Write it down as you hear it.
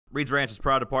Reed's Ranch is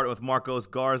proud to partner with Marcos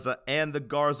Garza and the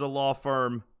Garza Law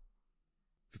Firm.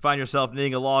 If you find yourself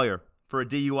needing a lawyer for a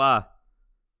DUI,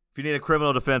 if you need a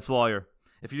criminal defense lawyer,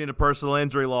 if you need a personal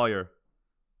injury lawyer,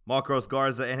 Marcos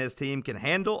Garza and his team can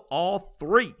handle all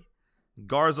three.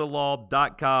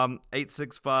 GarzaLaw.com,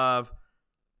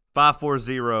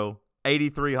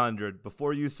 865-540-8300.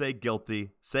 Before you say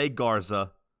guilty, say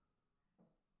Garza.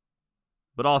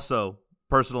 But also,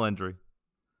 personal injury.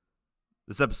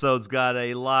 This episode's got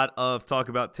a lot of talk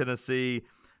about Tennessee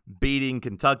beating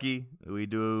Kentucky. We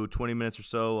do 20 minutes or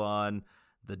so on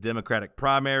the Democratic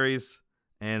primaries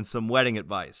and some wedding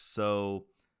advice. So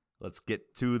let's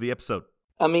get to the episode.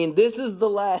 I mean, this is the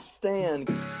last stand.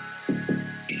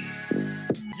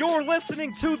 You're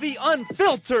listening to The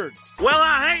Unfiltered. Well,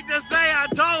 I hate to say I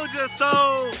told you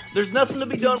so. There's nothing to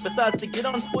be done besides to get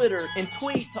on Twitter and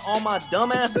tweet to all my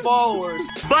dumbass followers.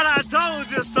 But I told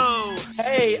you so.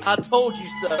 Hey, I told you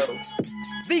so.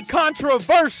 The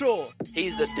Controversial.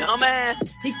 He's a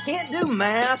dumbass. He can't do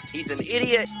math. He's an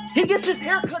idiot. He gets his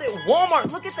haircut at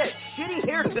Walmart. Look at that shitty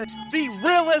haircut. The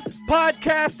realest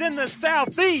podcast in the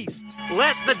Southeast.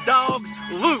 Let the dogs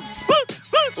loose.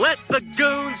 Let the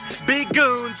goons be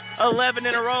goons. 11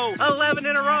 in a row. 11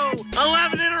 in a row.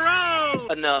 11 in a row.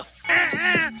 Enough.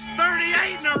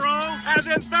 38 in a row. As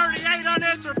in 38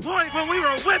 unanswered points when we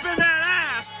were whipping that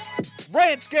ass.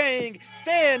 Ranch Gang,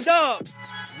 stand up.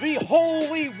 The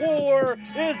holy war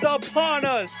is upon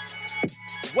us.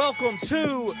 Welcome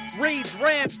to Reed's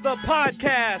Ranch, the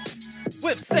podcast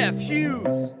with Seth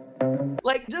Hughes.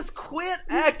 Like, just quit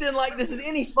acting like this is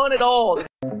any fun at all.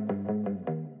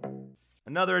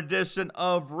 Another edition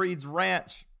of Reed's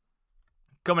Ranch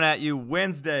coming at you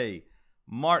Wednesday,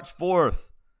 March 4th.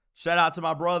 Shout out to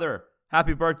my brother.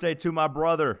 Happy birthday to my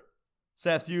brother.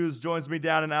 Seth Hughes joins me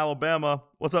down in Alabama.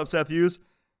 What's up, Seth Hughes?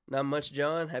 Not much,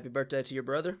 John. Happy birthday to your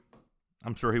brother.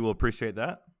 I'm sure he will appreciate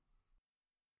that.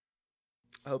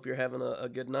 I hope you're having a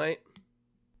good night.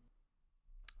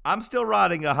 I'm still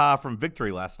riding a high from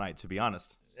victory last night, to be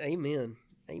honest. Amen.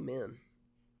 Amen.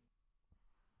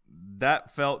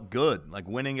 That felt good. Like,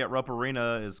 winning at Rupp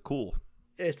Arena is cool.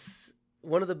 It's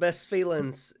one of the best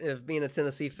feelings of being a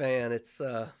Tennessee fan. It's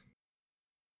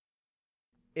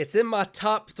in my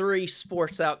top 3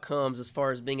 sports outcomes as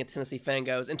far as being a Tennessee fan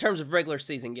goes in terms of regular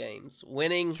season games.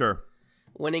 Winning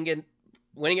at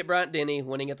Bryant-Denny,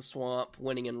 winning at the Swamp,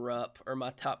 winning in Rupp are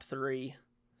my top 3.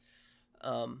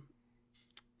 Man,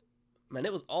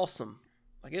 it was awesome.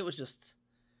 Like, it was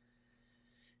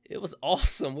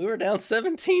awesome. We were down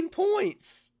 17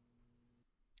 points.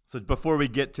 So before we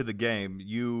get to the game,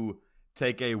 you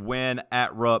take a win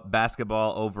at Rupp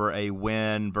basketball over a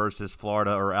win versus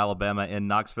Florida or Alabama in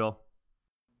Knoxville?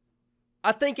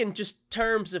 I think in just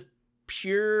terms of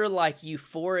pure, like,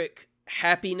 euphoric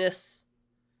happiness,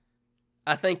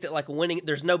 I think that, like, winning,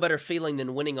 there's no better feeling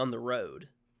than winning on the road.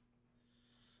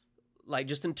 Like,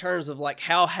 just in terms of, like,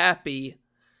 how happy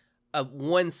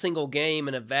one single game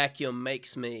in a vacuum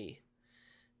makes me.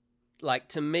 Like,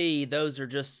 to me, those are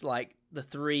just, like, the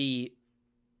 3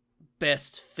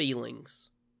 best feelings.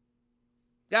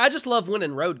 I just love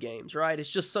winning road games, right? It's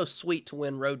just so sweet to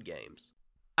win road games.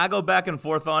 I go back and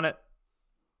forth on it.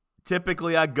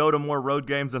 Typically, I go to more road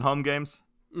games than home games.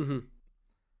 Mm-hmm.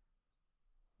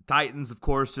 Titans, of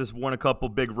course, just won a couple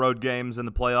big road games in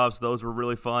the playoffs. Those were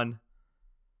really fun.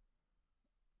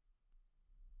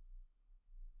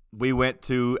 We went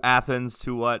to Athens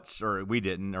to watch, or we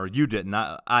didn't, or you didn't.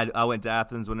 I went to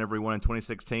Athens whenever we won in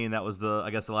 2016. That was the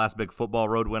last big football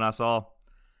road win I saw.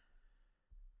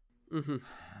 Mm-hmm.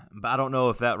 But I don't know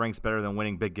if that ranks better than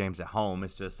winning big games at home.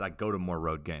 It's just I go to more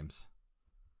road games.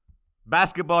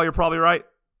 Basketball, you're probably right.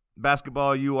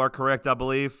 Basketball, you are correct, I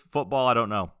believe. Football, I don't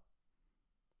know.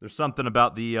 There's something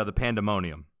about the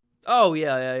pandemonium. Oh,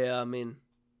 yeah. I mean,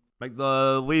 like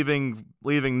the leaving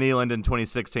Neyland in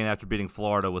 2016 after beating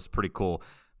Florida was pretty cool.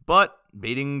 But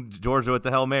beating Georgia with the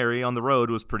Hail Mary on the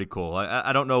road was pretty cool.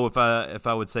 I don't know if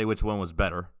I would say which one was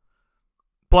better.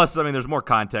 Plus, I mean, there's more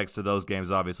context to those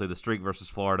games, obviously. The streak versus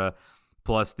Florida,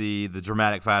 plus the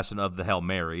dramatic fashion of the Hail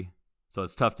Mary. So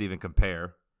it's tough to even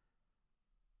compare.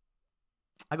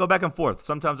 I go back and forth.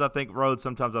 Sometimes I think road,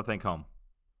 sometimes I think home.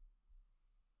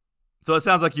 So it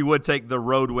sounds like you would take the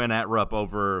road win at Rupp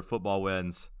over football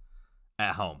wins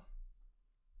at home.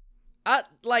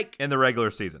 In the regular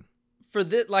season. For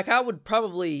this, like, I would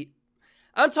probably,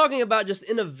 I'm talking about just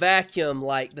in a vacuum,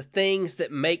 like the things that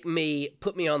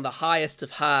put me on the highest of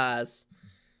highs.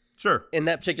 Sure. In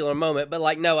that particular moment. But,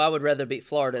 like, no, I would rather beat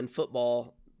Florida in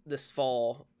football this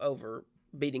fall over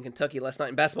beating Kentucky last night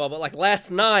in basketball. But, like,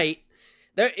 last night,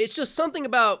 it's just something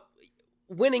about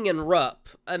winning in Rupp.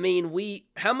 I mean,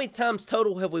 how many times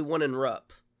total have we won in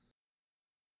Rupp?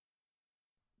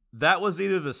 That was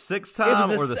either the sixth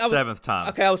time or the seventh time.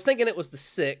 Okay, I was thinking it was the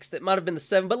sixth. It might have been the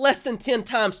seventh, but less than 10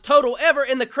 times total ever.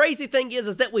 And the crazy thing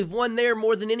is that we've won there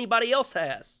more than anybody else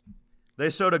has. They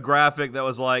showed a graphic that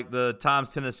was like the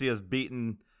times Tennessee has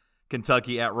beaten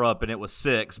Kentucky at Rupp, and it was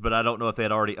 6, but I don't know if they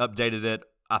had already updated it.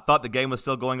 I thought the game was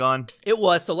still going on. It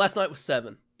was, so last night was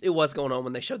 7. It was going on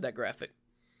when they showed that graphic.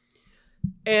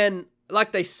 And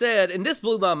like they said, and this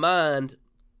blew my mind,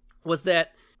 was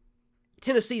that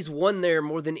Tennessee's won there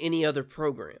more than any other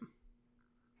program.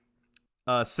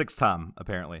 6th time,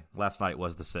 apparently. Last night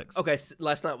was the 6th. Okay,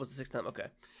 last night was the 6th time, okay.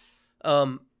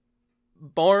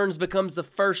 Barnes becomes the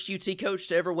first UT coach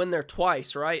to ever win there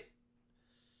twice, right?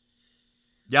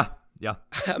 Yeah.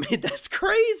 I mean, that's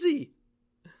crazy.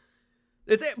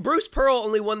 Bruce Pearl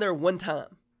only won there one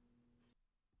time.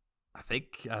 I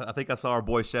think I saw our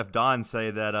boy Chef Don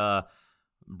say that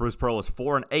Bruce Pearl was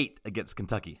 4-8 against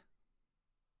Kentucky.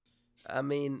 I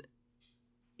mean,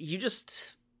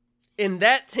 in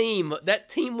that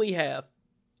team we have,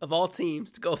 of all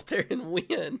teams, to go up there and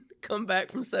win, come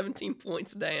back from 17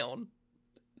 points down.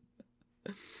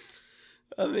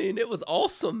 I mean, it was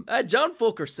awesome. John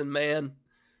Fulkerson, man,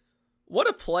 what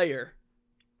a player.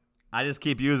 I just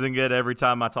keep using it every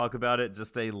time I talk about it.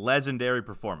 Just a legendary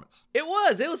performance. It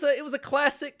was a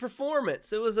classic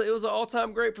performance. It was an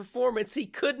all-time great performance. He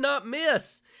could not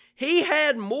miss. He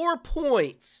had more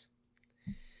points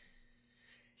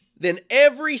than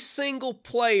every single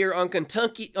player on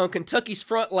Kentucky's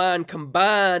front line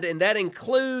combined, and that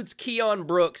includes Keon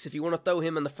Brooks, if you want to throw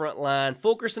him in the front line.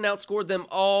 Fulkerson outscored them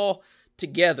all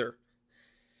together.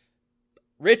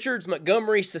 Richards,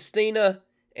 Montgomery, Sestina,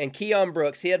 and Keon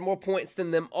Brooks. He had more points than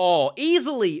them all.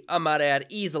 Easily, I might add,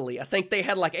 easily. I think they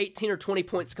had like 18 or 20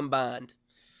 points combined.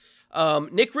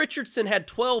 Nick Richardson had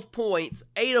 12 points,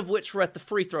 8 of which were at the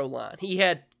free throw line. He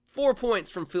had 4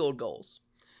 points from field goals.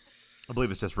 I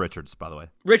believe it's just Richards, by the way.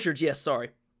 Richards, yes, sorry.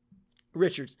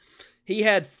 Richards. He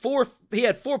had 4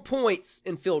 points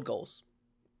in field goals.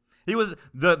 He was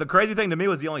the crazy thing to me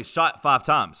was he only shot 5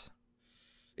 times.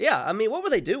 Yeah, I mean, what were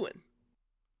they doing?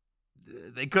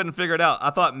 They couldn't figure it out. I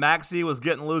thought Maxey was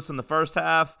getting loose in the first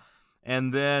half,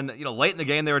 and then, late in the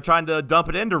game they were trying to dump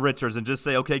it into Richards and just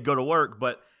say, okay, go to work.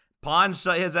 But Pons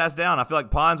shut his ass down. I feel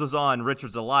like Pons was on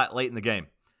Richards a lot late in the game.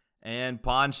 And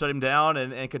Pons shut him down,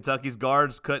 and Kentucky's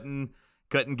guards couldn't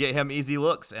get him easy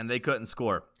looks, and they couldn't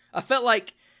score. I felt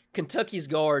like Kentucky's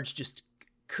guards just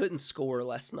couldn't score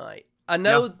last night. I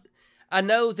know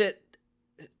that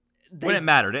when it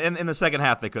mattered. In the second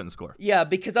half, they couldn't score. Yeah,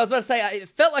 because I was about to say, it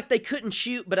felt like they couldn't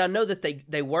shoot, but I know that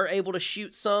they were able to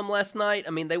shoot some last night. I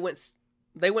mean, they went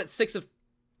 6 of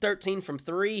 13 from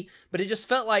 3, but it just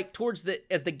felt like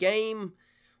as the game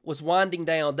was winding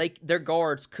down, their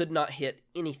guards could not hit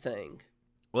anything.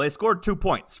 Well, they scored 2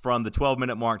 points from the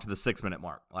 12-minute mark to the 6-minute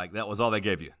mark. Like, that was all they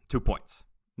gave you, 2 points.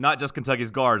 Not just Kentucky's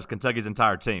guards, Kentucky's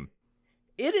entire team.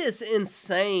 It is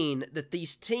insane that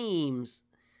these teams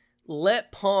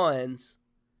let Pons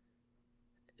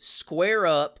square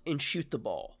up and shoot the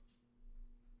ball.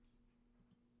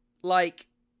 Like,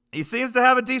 he seems to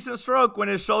have a decent stroke when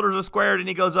his shoulders are squared and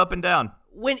he goes up and down.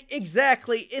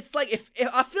 It's like if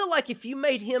I feel like if you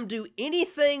made him do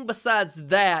anything besides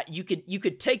that, you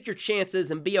could take your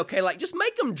chances and be okay. Like, just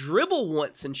make him dribble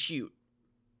once and shoot.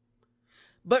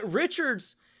 But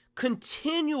Richards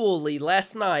continually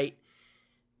last night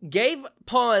gave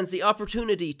Pons the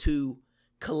opportunity to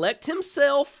collect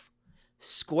himself,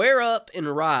 square up,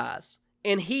 and rise.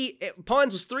 And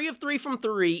Pons was 3 of 3 from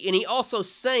 3, and he also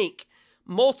sank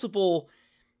multiple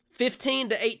 15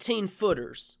 to 18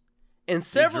 footers. And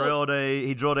he drilled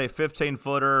a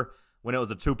 15-footer when it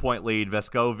was a 2-point lead.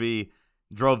 Vescovi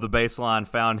drove the baseline,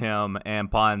 found him,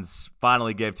 and Pons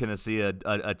finally gave Tennessee a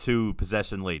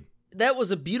 2-possession lead. That was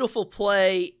a beautiful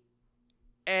play.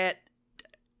 At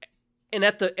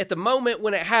the moment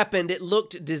when it happened, it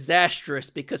looked disastrous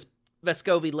because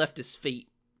Vescovi left his feet.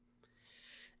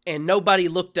 And nobody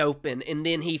looked open. And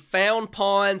then he found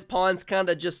Pons. Pons kind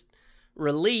of just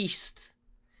released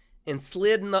and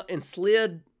slid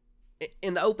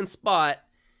in the open spot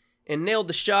and nailed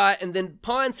the shot. And then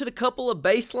Pons hit a couple of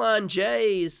baseline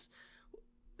J's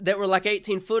that were like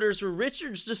 18-footers where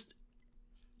Richards just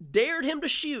dared him to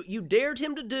shoot. You dared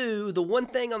him to do the one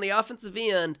thing on the offensive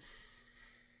end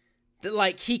that,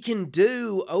 like, he can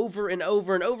do over and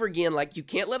over and over again. Like, you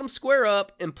can't let him square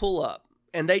up and pull up.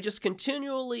 And they just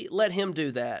continually let him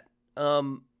do that.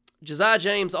 Josiah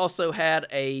James also had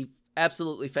a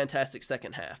absolutely fantastic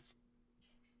second half,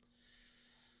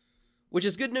 which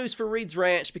is good news for Reed's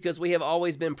Ranch because we have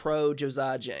always been pro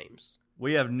Josiah James.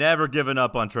 We have never given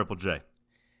up on Triple J.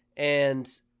 And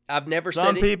I've never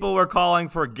Some said people were calling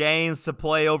for Gaines to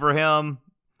play over him.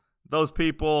 Those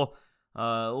people,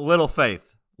 little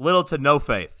faith. Little to no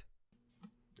faith.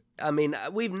 I mean,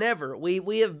 we've never.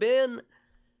 We have been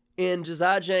in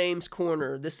Josiah James'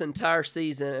 corner this entire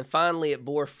season, and finally it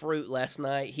bore fruit last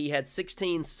night. He had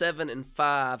 16, 7, and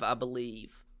 5, I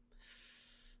believe.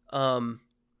 A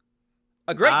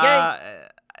great game.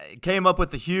 Came up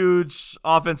with a huge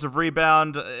offensive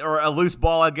rebound, or a loose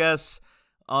ball, I guess.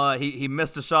 He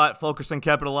missed a shot. Fulkerson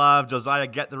kept it alive. Josiah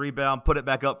got the rebound, put it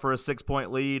back up for a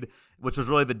 6-point lead, which was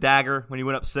really the dagger when he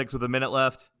went up 6 with a minute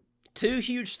left. 2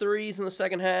 huge threes in the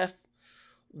second half.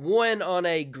 One on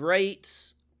a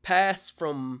great pass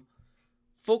from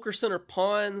Fulkerson or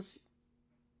Pons.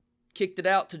 Kicked it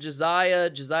out to Josiah.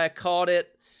 Josiah caught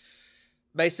it.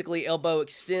 Basically elbow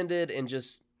extended and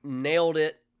just nailed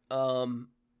it.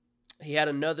 He had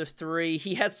another 3.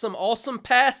 He had some awesome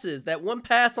passes. That one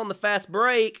pass on the fast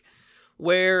break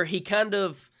where he kind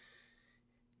of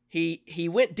he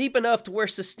went deep enough to where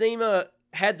Sistema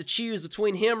had to choose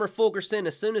between him or Fulkerson.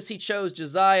 As soon as he chose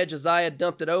Josiah, Josiah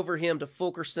dumped it over him to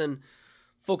Fulkerson.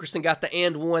 Fulkerson got the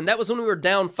and one. That was when we were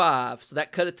down 5, so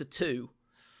that cut it to 2.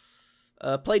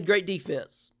 Played great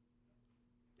defense.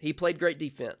 He played great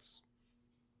defense.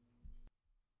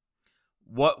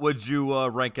 What would you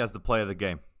rank as the play of the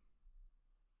game?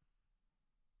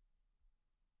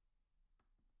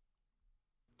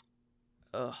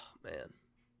 Oh, man.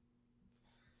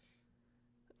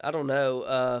 I don't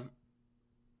know.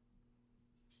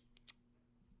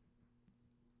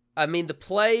 I mean, the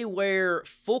play where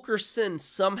Fulkerson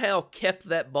somehow kept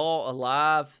that ball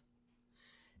alive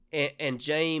and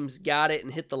James got it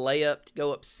and hit the layup to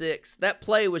go up 6, that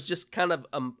play was just kind of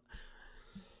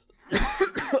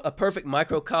a perfect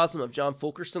microcosm of John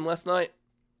Fulkerson last night.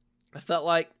 I felt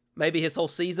like maybe his whole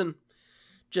season,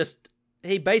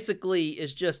 he basically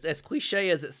is just, as cliche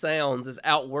as it sounds, is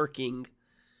outworking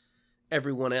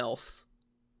everyone else.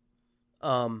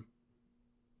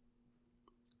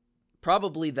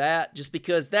 Probably that, just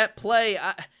because that play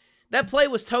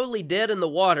was totally dead in the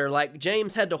water. Like,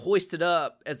 James had to hoist it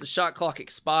up as the shot clock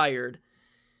expired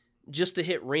just to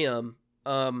hit rim.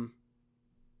 And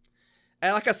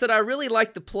like I said, I really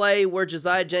liked the play where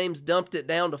Josiah James dumped it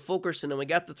down to Fulkerson and we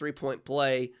got the 3-point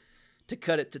play to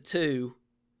cut it to 2.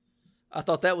 I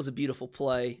thought that was a beautiful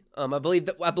play. I believe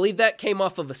that came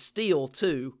off of a steal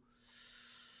too.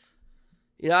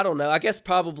 I don't know. I guess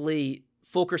probably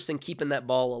Fulkerson keeping that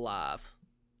ball alive.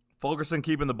 Fulkerson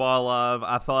keeping the ball alive.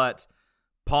 I thought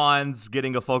Pons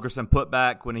getting a Fulkerson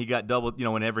putback when he got doubled,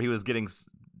 whenever he was getting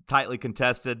tightly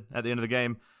contested at the end of the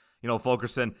game.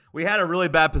 Fulkerson, we had a really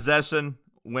bad possession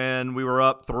when we were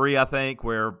up 3, I think,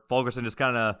 where Fulkerson just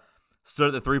kind of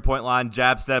stood at the 3-point line,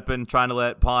 jab stepping, trying to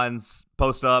let Pons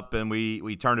post up, and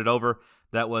we turned it over.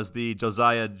 That was the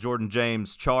Josiah Jordan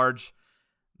James charge.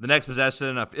 The next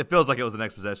possession, it feels like it was the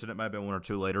next possession. It might have been 1 or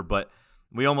 2 later, but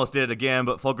we almost did it again.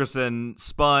 But Fulkerson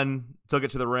spun, took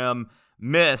it to the rim,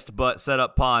 missed, but set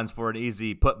up Pons for an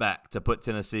easy putback to put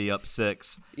Tennessee up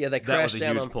 6. Yeah, they crashed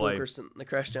down on play.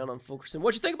 Fulkerson.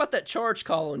 What'd you think about that charge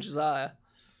call on Josiah?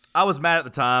 I was mad at the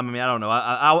time. I mean, I don't know.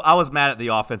 I was mad at the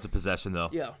offensive possession, though.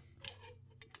 Yeah.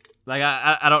 Like,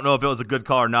 I don't know if it was a good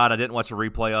call or not. I didn't watch a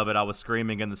replay of it. I was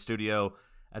screaming in the studio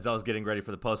as I was getting ready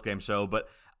for the postgame show. But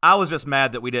I was just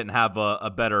mad that we didn't have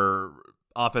a better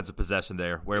offensive possession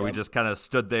there, where we just kind of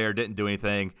stood there, didn't do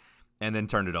anything, and then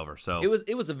turned it over. So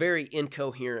it was a very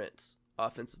incoherent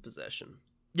offensive possession.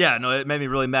 Yeah, no, it made me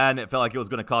really mad, and it felt like it was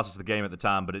going to cost us the game at the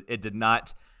time, but it did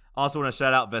not. Also want to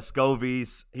shout out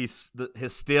Vescovi's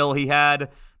his steal he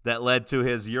had that led to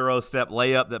his Euro step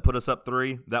layup that put us up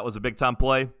 3. That was a big-time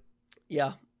play.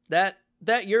 Yeah, that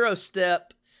Euro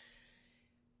step,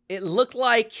 it looked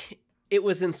like it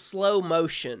was in slow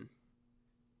motion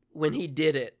when he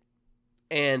did it,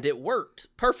 and it worked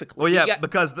perfectly. Well, yeah,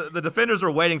 because the defenders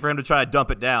were waiting for him to try to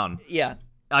dump it down. Yeah.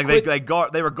 Like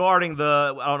they were guarding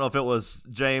I don't know if it was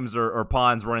James or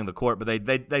Pons running the court, but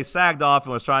they sagged off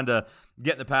and was trying to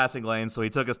get in the passing lane, so he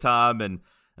took his time and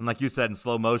like you said, in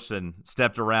slow motion,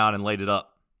 stepped around and laid it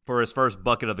up for his first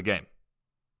bucket of the game.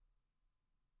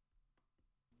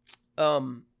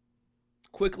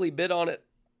 Quickly bid on it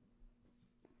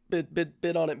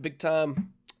big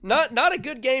time. Not a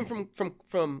good game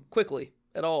from Quickly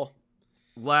at all.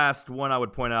 Last one I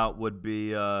would point out would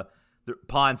be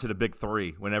Pons hit a big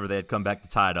 3 whenever they had come back to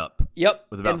tie it up. Yep.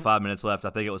 With about 5 minutes left.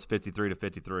 I think it was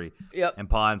 53-53. Yep. And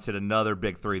Pons hit another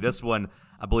big 3. This one,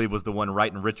 I believe, was the one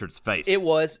right in Richard's face. It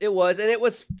was.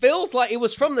 And feels like it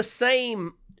was from the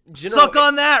same general. Suck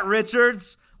on that,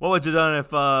 Richards. What would you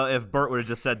have done if Burt would have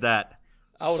just said that?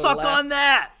 Suck on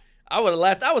that. I would have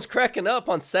laughed. I was cracking up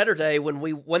on Saturday when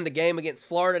we won the game against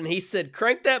Florida, and he said,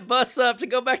 crank that bus up to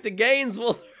go back to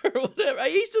Gainesville or whatever.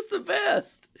 He's just the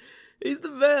best. He's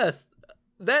the best.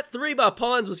 That 3 by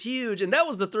Pons was huge, and that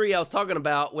was the 3 I was talking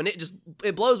about when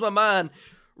it blows my mind.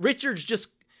 Richards just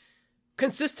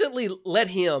consistently let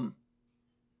him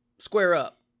square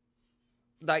up.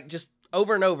 Like, just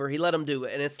over and over, he let him do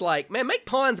it. And it's like, man, make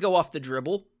Pons go off the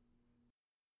dribble.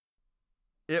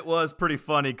 It was pretty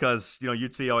funny because,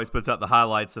 UT always puts out the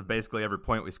highlights of basically every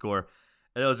point we score.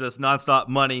 And it was just nonstop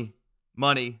money.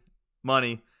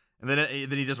 And then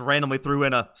he just randomly threw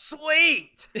in a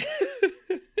sweet.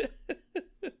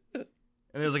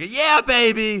 And it was like, yeah,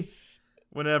 baby.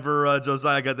 Whenever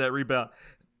Josiah got that rebound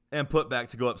and put back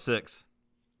to go up 6.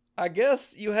 I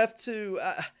guess you have to...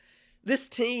 this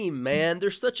team, man,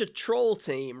 they're such a troll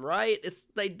team, right?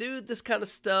 They do this kind of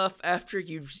stuff after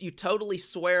you totally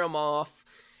swear them off.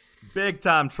 Big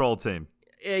time troll team.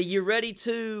 You ready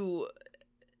to...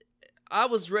 I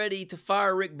was ready to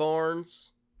fire Rick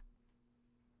Barnes.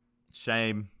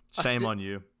 Shame on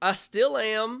you. I still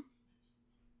am,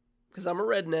 because I'm a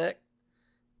redneck.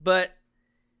 But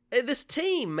this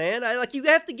team, man, you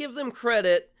have to give them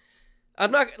credit.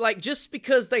 I'm not, just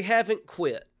because they haven't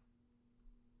quit.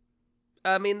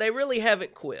 I mean, they really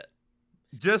haven't quit.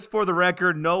 Just for the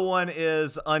record, no one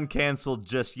is uncanceled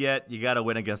just yet. You got to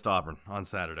win against Auburn on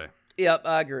Saturday. Yep,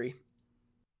 I agree.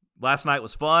 Last night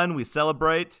was fun. We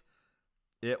celebrate.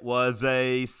 It was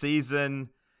a season.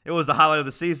 It was the highlight of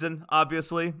the season,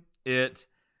 obviously. It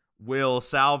will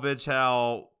salvage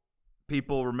how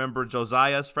people remember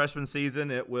Josiah's freshman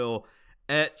season. It will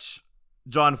etch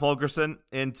John Fulkerson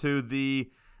into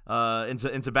the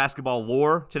into basketball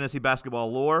lore, Tennessee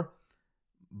basketball lore.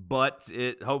 But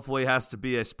it hopefully has to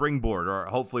be a springboard, or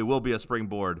hopefully will be a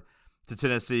springboard to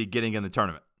Tennessee getting in the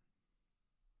tournament.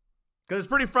 Because it's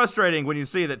pretty frustrating when you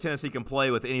see that Tennessee can play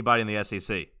with anybody in the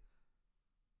SEC.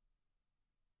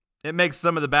 It makes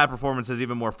some of the bad performances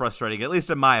even more frustrating, at least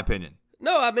in my opinion.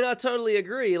 No, I mean, I totally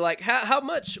agree. How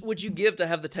much would you give to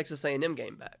have the Texas A&M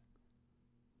game back?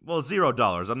 Well,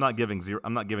 $0. I'm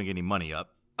not giving any money up.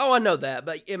 Oh, I know that,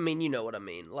 but I mean, you know what I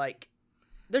mean.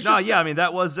 I mean,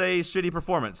 that was a shitty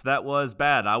performance. That was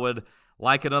bad. I would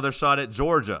like another shot at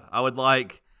Georgia. I would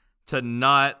like to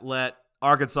not let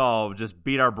Arkansas just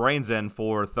beat our brains in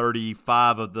for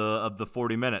 35 of the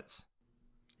 40 minutes.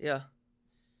 Yeah.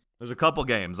 There's a couple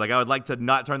games. I would like to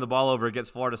not turn the ball over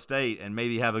against Florida State and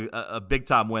maybe have a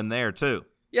big-time win there, too.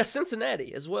 Yeah,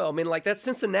 Cincinnati as well. I mean, that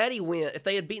Cincinnati win, if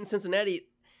they had beaten Cincinnati,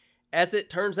 as it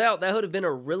turns out, that would have been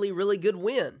a really, really good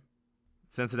win.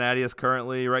 Cincinnati is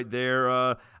currently right there.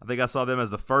 I think I saw them as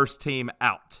the first team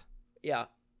out. Yeah.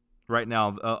 Right now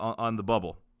on the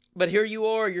bubble. But here you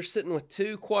are, you're sitting with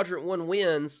 2 quadrant 1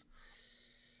 wins.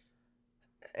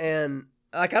 And,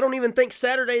 I don't even think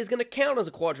Saturday is going to count as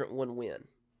a quadrant 1 win.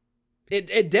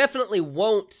 It definitely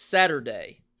won't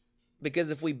Saturday.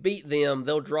 Because if we beat them,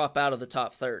 they'll drop out of the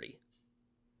top 30.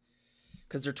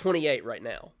 Because they're 28 right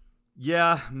now.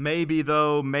 Yeah, maybe,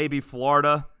 though. Maybe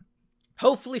Florida.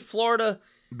 Hopefully Florida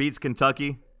beats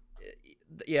Kentucky.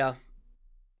 Yeah.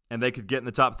 And they could get in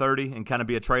the top 30 and kind of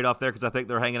be a trade-off there because I think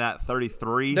they're hanging out at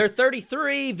 33. They're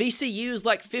 33. VCU's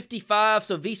 55,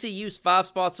 so VCU's 5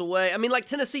 spots away. I mean,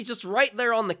 Tennessee's just right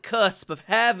there on the cusp of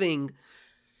having,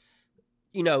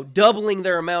 doubling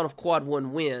their amount of quad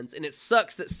 1 wins. And it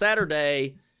sucks that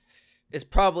Saturday is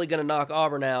probably going to knock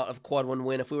Auburn out of quad 1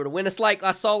 win if we were to win. It's like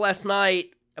I saw last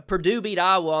night, Purdue beat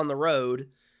Iowa on the road,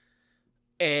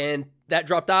 and that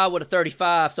dropped Iowa to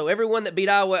 35. So everyone that beat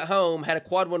Iowa at home had a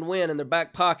quad 1 win in their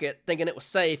back pocket, thinking it was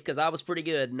safe because I was pretty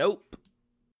good. Nope.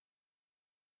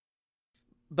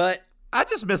 But I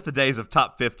just miss the days of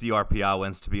top 50 RPI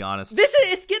wins, to be honest.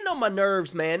 It's getting on my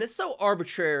nerves, man. It's so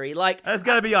arbitrary. I just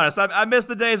gotta be honest. I miss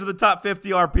the days of the top 50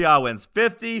 RPI wins.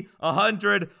 50,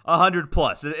 100, 100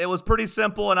 plus. It was pretty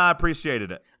simple, and I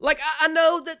appreciated it. I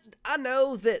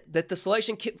know that the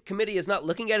selection committee is not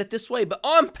looking at it this way, but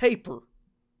on paper,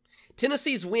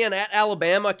 Tennessee's win at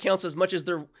Alabama counts as much as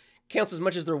their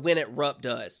win at Rupp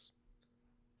does.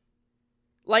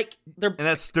 And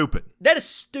that's stupid. That is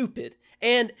stupid.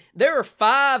 And there are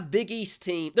 5 Big East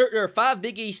teams. There are 5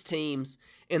 Big East teams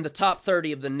in the top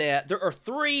 30 of the net. There are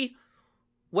 3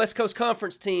 West Coast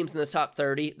Conference teams in the top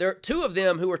 30. There are 2 of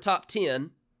them who are top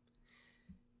 10.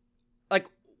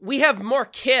 We have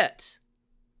Marquette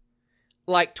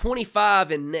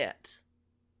 25 in net.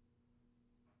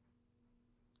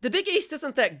 The Big East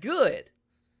isn't that good.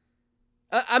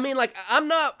 I mean, I'm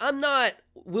not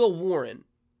Will Warren.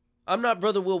 I'm not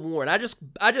Brother Will Warren. I just,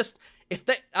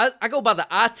 I go by the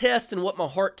eye test and what my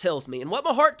heart tells me. And what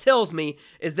my heart tells me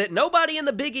is that nobody in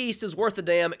the Big East is worth a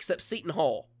damn except Seton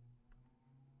Hall.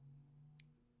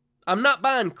 I'm not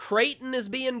buying Creighton as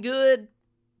being good.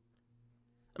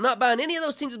 I'm not buying any of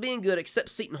those teams as being good except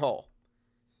Seton Hall.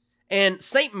 And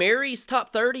St. Mary's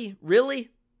top 30,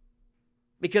 really?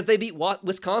 Because they beat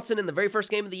Wisconsin in the very first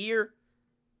game of the year?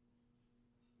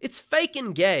 It's fake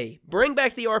and gay. Bring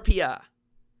back the RPI.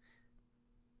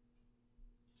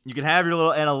 You can have your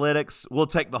little analytics. We'll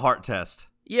take the heart test.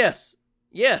 Yes.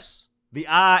 The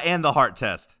eye and the heart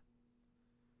test.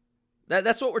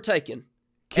 That's what we're taking.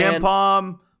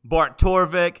 KenPom, Bart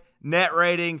Torvik, net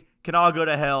rating can all go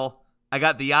to hell. I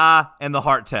got the eye and the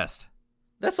heart test.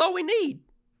 That's all we need.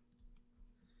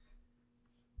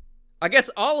 I guess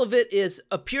all of it is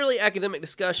a purely academic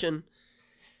discussion.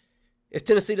 If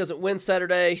Tennessee doesn't win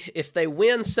Saturday, if they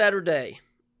win Saturday,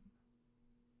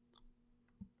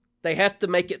 they have to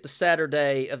make it to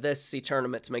Saturday of the SEC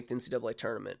tournament to make the NCAA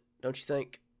tournament. Don't you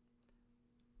think?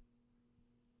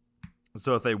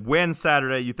 So if they win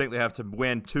Saturday, you think they have to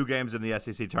win 2 games in the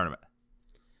SEC tournament?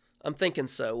 I'm thinking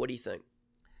so. What do you think?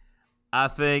 I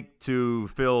think to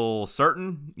feel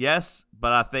certain, yes,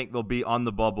 but I think they'll be on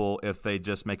the bubble if they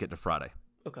just make it to Friday.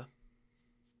 Okay.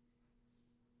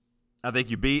 I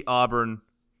think you beat Auburn.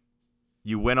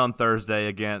 You win on Thursday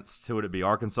against, who would it be,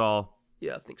 Arkansas?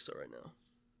 Yeah, I think so right now.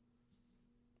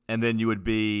 And then you would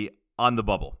be on the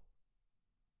bubble.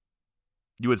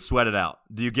 You would sweat it out.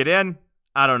 Do you get in?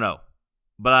 I don't know.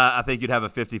 But I think you'd have a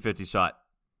 50-50 shot.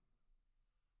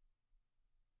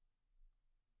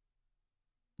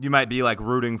 You might be like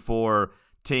rooting for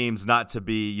teams not to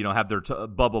be, have their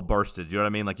bubble bursted. You know what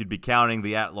I mean? Like you'd be counting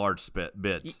the at-large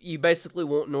bids. You basically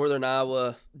want Northern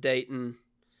Iowa, Dayton.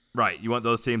 Right. You want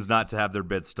those teams not to have their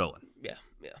bids stolen. Yeah.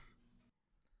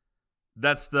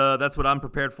 That's what I'm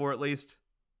prepared for, at least.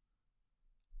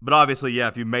 But obviously, yeah,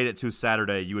 if you made it to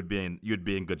Saturday, you'd be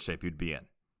in good shape. You'd be in.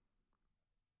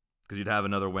 Because you'd have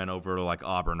another win over like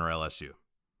Auburn or LSU.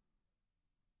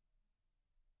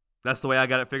 That's the way I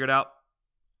got it figured out.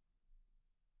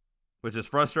 Which is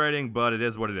frustrating, but it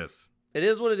is what it is. It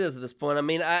is what it is at this point. I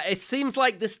mean, it seems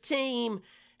like this team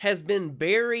has been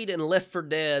buried and left for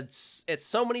dead at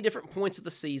so many different points of the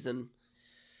season.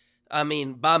 I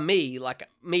mean, by me, like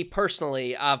me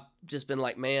personally, I've just been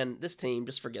like, man, this team,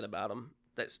 just forget about them.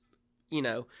 That's,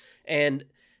 and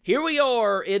here we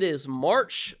are. It is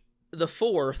March the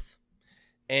 4th,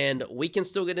 and we can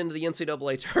still get into the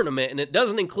NCAA tournament, and it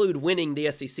doesn't include winning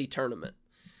the SEC tournament.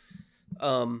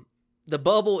 The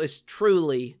bubble is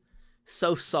truly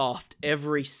so soft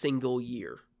every single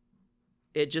year.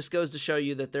 It just goes to show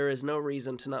you that there is no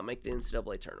reason to not make the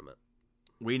NCAA tournament.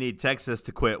 We need Texas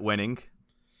to quit winning.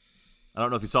 I don't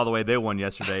know if you saw the way they won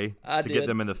yesterday to get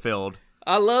them in the field.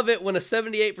 I love it when a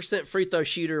 78% free throw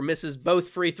shooter misses both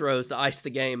free throws to ice the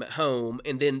game at home,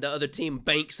 and then the other team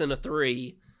banks in a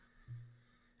 3.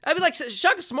 I mean, like,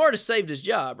 Shaka Smart has saved his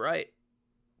job, right?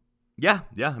 Yeah.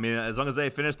 I mean, as long as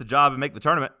they finish the job and make the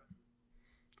tournament.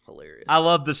 Hilarious. I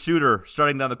love the shooter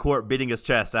starting down the court, beating his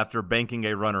chest after banking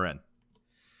a runner in.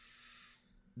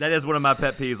 That is one of my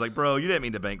pet peeves. Like, bro, you didn't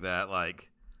mean to bank that. Like,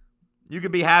 you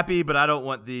can be happy, but I don't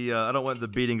want the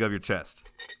beating of your chest.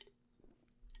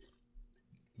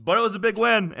 But it was a big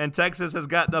win, and Texas has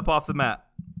gotten up off the mat.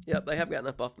 Yep, they have gotten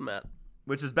up off the mat.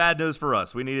 Which is bad news for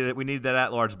us. We needed it. We need that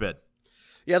at-large bid.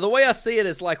 Yeah, the way I see it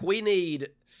is like we need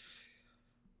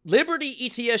Liberty,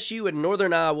 ETSU, and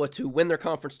Northern Iowa to win their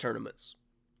conference tournaments.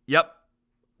 Yep.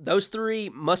 Those 3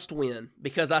 must win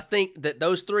because I think that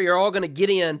those 3 are all going to get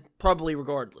in probably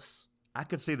regardless. I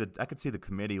could see the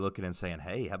committee looking and saying,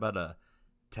 "Hey, how about a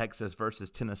Texas versus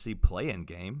Tennessee play-in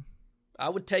game?" I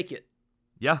would take it.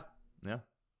 Yeah.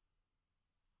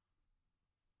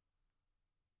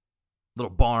 Little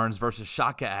Barnes versus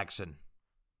Shaka action.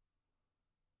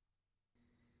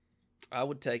 I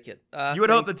would take it. You would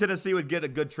hope that Tennessee would get a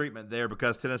good treatment there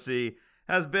because Tennessee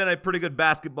has been a pretty good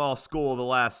basketball school the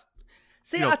last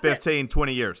 15,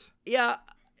 20 years. Yeah.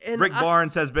 And Rick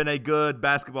Barnes has been a good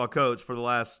basketball coach for the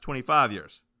last 25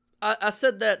 years. I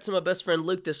said that to my best friend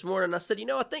Luke this morning. I said,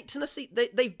 I think Tennessee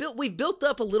we've built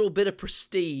up a little bit of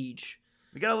prestige.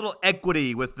 We got a little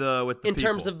equity with the in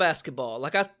people. Terms of basketball.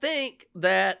 Like I think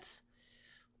that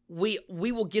we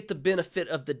will get the benefit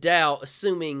of the doubt,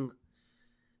 assuming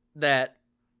that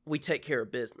we take care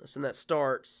of business, and that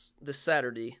starts this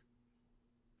Saturday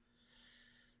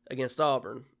against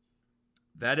Auburn.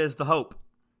 That is the hope.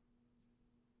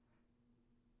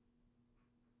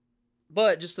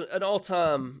 But just an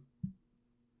all-time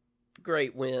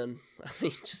great win. I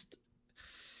mean, just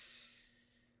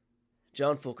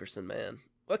John Fulkerson, man.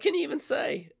 What can you even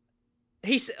say?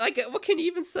 He's like, what can you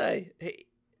even say?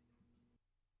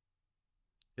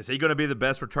 Is he going to be the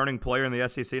best returning player in the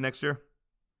SEC next year?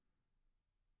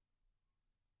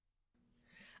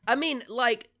 I mean,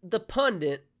 like, the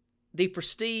pundit, the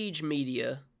prestige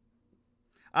media.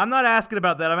 I'm not asking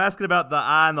about that. I'm asking about the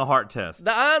eye and the heart test.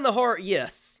 The eye and the heart,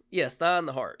 yes. Yes, the eye and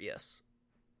the heart, yes.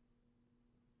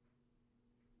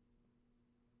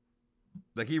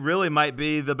 Like, he really might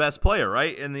be the best player,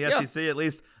 right? In the Yeah. SEC, at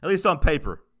least on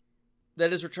paper.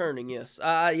 That is returning, yes.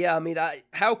 Yeah, I mean,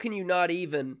 how can you not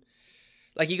even...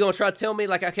 Like, you going to try to tell me,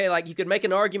 like, okay, like, you could make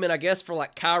an argument, I guess, for,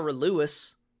 like, Kyra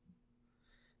Lewis.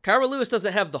 Kyra Lewis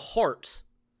doesn't have the heart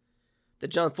that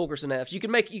John Fulkerson has. You can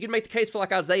make the case for,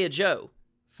 like, Isaiah Joe.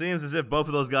 Seems as if both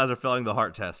of those guys are failing the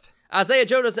heart test. Isaiah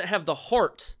Joe doesn't have the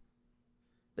heart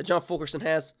that John Fulkerson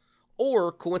has,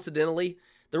 or, coincidentally,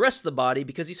 the rest of the body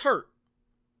because he's hurt.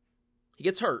 He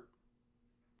gets hurt.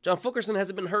 John Fulkerson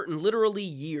hasn't been hurt in literally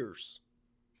years.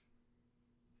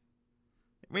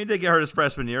 I mean, he did get hurt his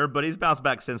freshman year, but he's bounced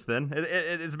back since then.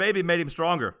 It's maybe made him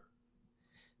stronger.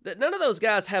 None of those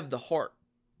guys have the heart.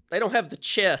 They don't have the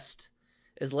chest,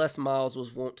 as Les Miles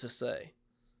was wont to say.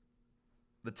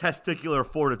 The testicular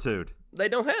fortitude. They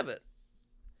don't have it.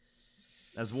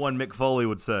 As one Mick Foley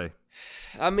would say.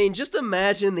 I mean, just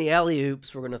imagine the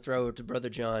alley-oops we're going to throw to Brother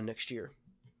John next year.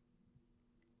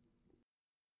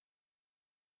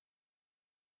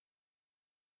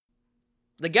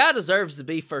 The guy deserves to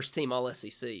be first team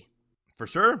All-SEC. For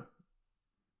sure.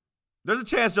 There's a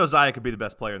chance Josiah could be the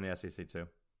best player in the SEC, too.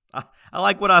 I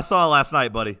like what I saw last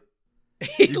night, buddy.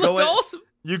 He looked awesome.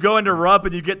 You go into Rupp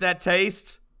and you get that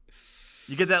taste.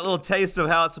 You get that little taste of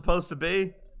how it's supposed to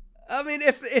be. I mean,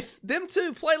 if them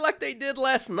two play like they did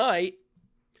last night,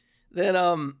 then,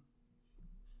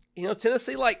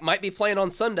 Tennessee, like, might be playing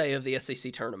on Sunday of the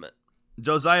SEC tournament.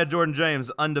 Josiah Jordan-James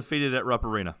undefeated at Rupp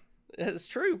Arena. That's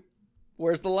true.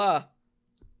 Where's the lie?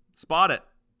 Spot it.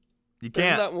 You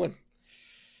can't.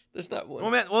 There's not one.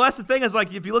 Well, man, that's the thing is,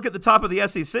 like, if you look at the top of the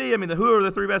SEC, I mean, who are the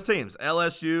three best teams?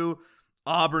 LSU,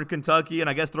 Auburn, Kentucky, and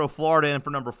I guess throw Florida in for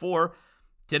number 4.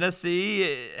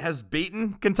 Tennessee has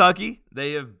beaten Kentucky.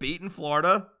 They have beaten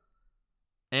Florida.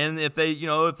 And if they're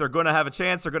going to have a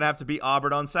chance, they're going to have to beat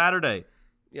Auburn on Saturday.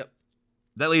 Yep.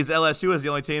 That leaves LSU as the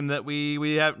only team that we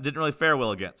didn't really fare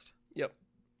well against. Yep.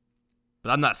 But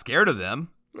I'm not scared of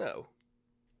them. No.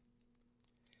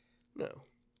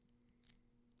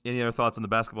 Any other thoughts on the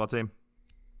basketball team?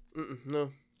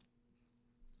 No.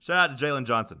 Shout out to Jalen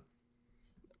Johnson.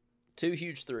 2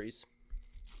 huge threes.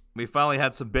 We finally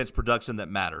had some bench production that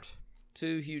mattered.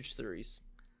 2 huge threes.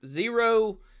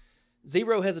 Zero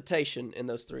hesitation in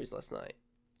those threes last night.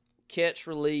 Catch,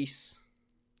 release.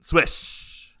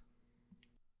 Swish.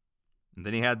 And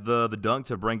then he had the dunk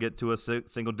to bring it to a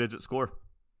single-digit score.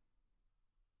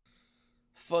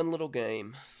 Fun little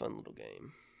game. Fun little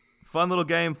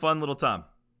game, fun little time.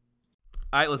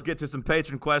 All right, let's get to some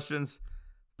patron questions.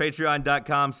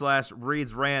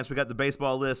 Patreon.com/Reed's Ranch. We got the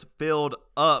baseball list filled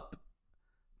up.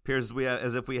 Appears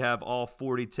as if we have all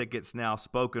 40 tickets now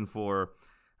spoken for.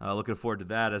 Looking forward to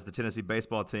that as the Tennessee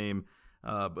baseball team.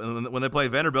 When they play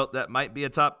Vanderbilt, that might be a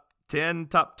top 10,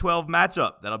 top 12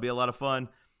 matchup. That'll be a lot of fun.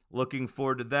 Looking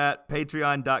forward to that.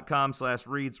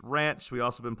 Patreon.com/Reed's Ranch. We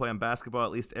also been playing basketball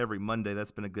at least every Monday.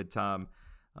 That's been a good time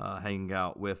hanging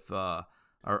out with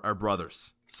our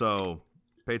brothers. So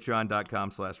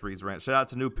Patreon.com/Reed's Ranch. Shout out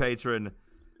to new patron.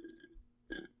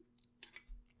 What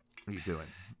are you doing?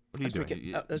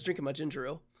 I was drinking my ginger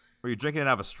ale. Were you drinking it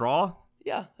out of a straw?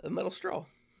 Yeah, a metal straw.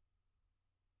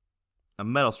 A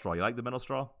metal straw. You like the metal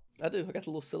straw? I do. I got the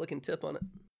little silicone tip on it.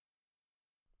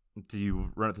 Do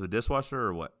you run it through the dishwasher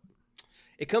or what?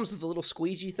 It comes with a little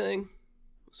squeegee thing,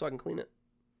 so I can clean it.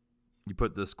 You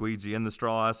put the squeegee in the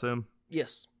straw, I assume?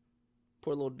 Yes.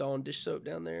 Pour a little Dawn dish soap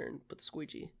down there and put the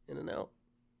squeegee in and out.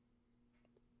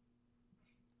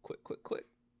 Quick.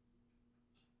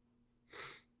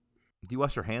 Do you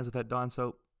wash your hands with that Dawn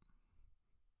soap?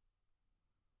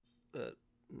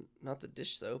 Not the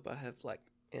dish soap. I have like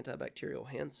antibacterial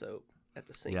hand soap at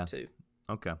the sink too.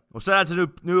 Okay. Well, shout out to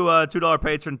new $2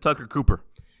 patron Tucker Cooper.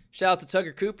 Shout out to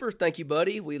Tucker Cooper. Thank you,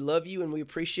 buddy. We love you and we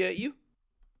appreciate you.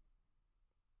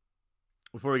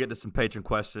 Before we get to some patron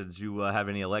questions, you have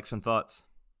any election thoughts?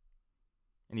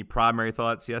 Any primary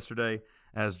thoughts yesterday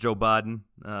as Joe Biden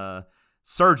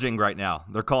surging right now?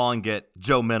 They're calling it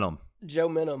Joe Minimum. Joe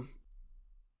Minimum.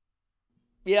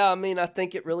 Yeah, I mean, I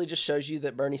think it really just shows you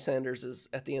that Bernie Sanders is,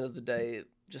 at the end of the day,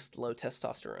 just low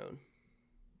testosterone.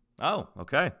 Oh,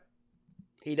 okay.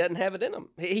 He doesn't have it in him.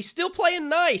 He's still playing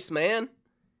nice, man.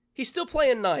 He's still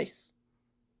playing nice.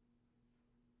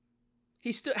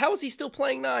 How is he still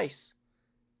playing nice?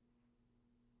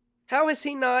 How has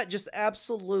he not just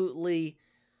absolutely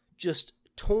just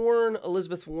torn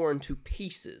Elizabeth Warren to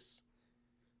pieces?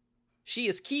 She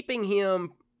is keeping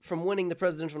him from winning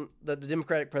the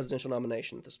Democratic presidential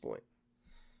nomination at this point.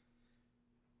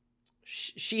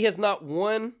 She has not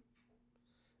won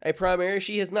a primary.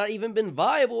 She has not even been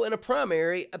viable in a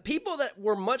primary. People that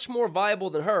were much more viable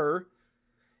than her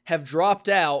have dropped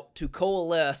out to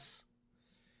coalesce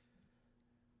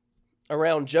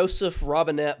around Joseph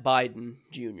Robinette Biden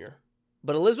Jr.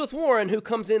 But Elizabeth Warren, who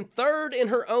comes in third in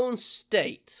her own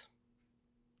state,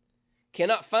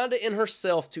 cannot find it in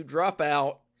herself to drop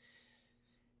out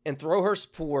and throw her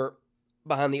support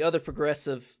behind the other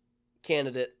progressive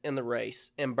candidate in the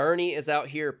race. And Bernie is out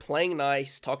here playing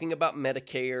nice, talking about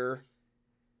Medicare,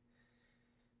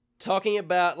 talking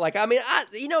about,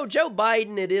 Joe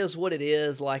Biden, it is what it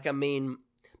is.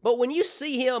 But when you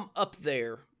see him up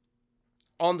there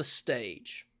on the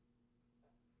stage,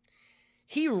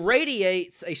 he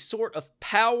radiates a sort of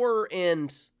power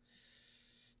and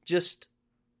just,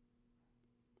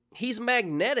 he's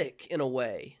magnetic in a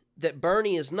way that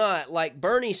Bernie is not. Like,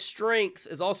 Bernie's strength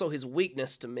is also his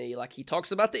weakness to me. Like, he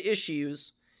talks about the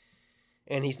issues,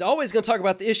 and he's always going to talk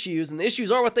about the issues, and the issues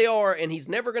are what they are, and he's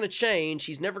never going to change.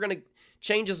 He's never going to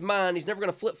change his mind. He's never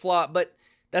going to flip-flop, but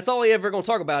that's all he ever going to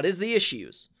talk about is the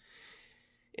issues.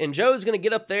 And Joe's going to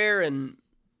get up there, and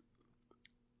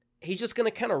he's just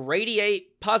going to kind of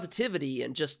radiate positivity,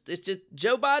 and it's just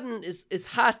Joe Biden is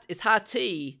high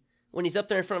tea when he's up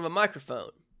there in front of a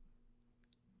microphone.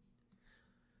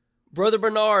 Brother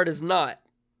Bernard is not,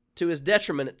 to his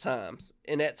detriment at times.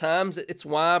 And at times, it's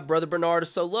why Brother Bernard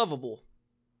is so lovable.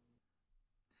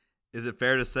 Is it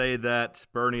fair to say that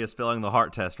Bernie is failing the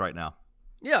heart test right now?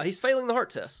 Yeah, he's failing the heart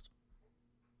test.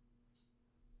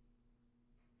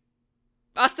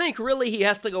 I think really he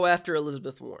has to go after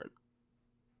Elizabeth Warren.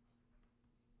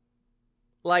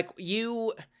 Man,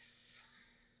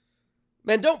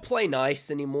 don't play nice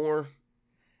anymore.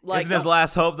 Isn't his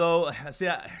last hope, though?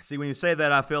 See, when you say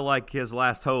that, I feel like his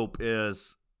last hope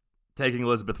is taking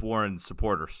Elizabeth Warren's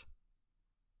supporters.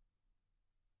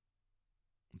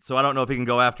 So I don't know if he can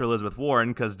go after Elizabeth Warren,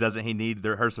 because doesn't he need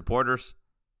her supporters?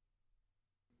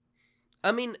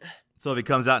 I mean, so if he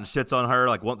comes out and shits on her,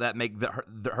 won't that make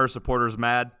her supporters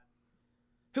mad?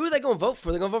 Who are they going to vote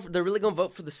for? They're really going to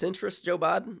vote for the centrist Joe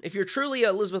Biden? If you're truly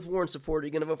a Elizabeth Warren supporter,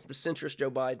 you're going to vote for the centrist Joe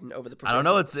Biden over the progressive. I don't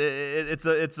know. It's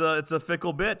a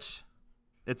fickle bitch.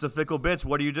 It's a fickle bitch.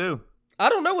 What do you do? I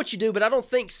don't know what you do, but I don't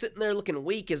think sitting there looking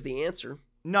weak is the answer.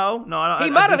 No. He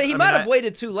might have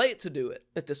waited too late to do it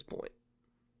at this point.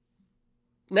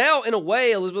 Now, in a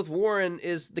way, Elizabeth Warren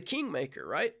is the kingmaker,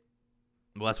 right?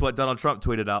 Well, that's what Donald Trump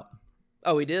tweeted out.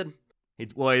 Oh, he did? He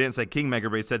didn't say kingmaker,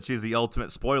 but he said she's the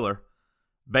ultimate spoiler.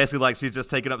 Basically, she's just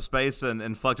taking up space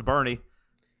and fucked Bernie.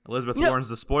 Elizabeth Warren's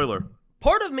the spoiler.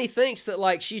 Part of me thinks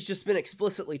that, she's just been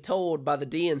explicitly told by the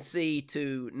DNC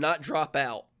to not drop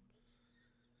out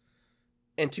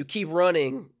and to keep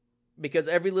running, because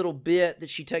every little bit that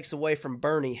she takes away from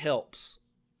Bernie helps.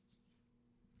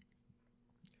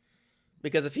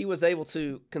 Because if he was able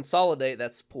to consolidate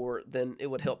that support, then it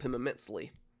would help him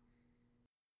immensely.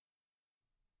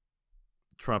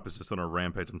 Trump is just on a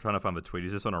rampage. I'm trying to find the tweet.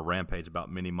 He's just on a rampage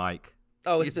about Mini Mike.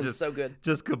 Oh, it's been so good.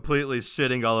 Just completely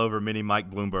shitting all over Mini Mike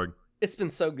Bloomberg. It's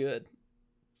been so good.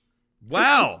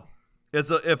 Wow.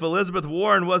 If Elizabeth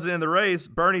Warren wasn't in the race,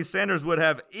 Bernie Sanders would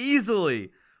have easily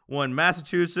won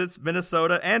Massachusetts,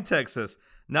 Minnesota, and Texas,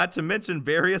 not to mention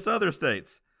various other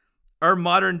states. Our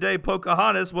modern-day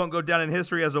Pocahontas won't go down in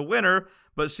history as a winner,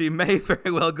 but she may very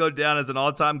well go down as an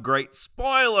all-time great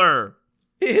spoiler.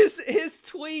 His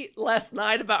tweet last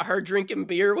night about her drinking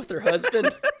beer with her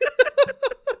husband.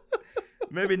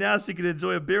 Maybe now she can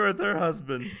enjoy a beer with her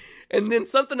husband. And then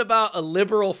something about a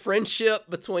liberal friendship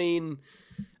between,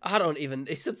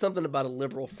 he said something about a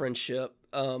liberal friendship.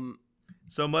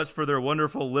 So much for their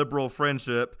wonderful liberal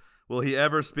friendship. Will he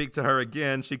ever speak to her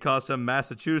again? She calls him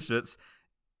Massachusetts,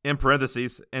 in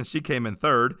parentheses, and she came in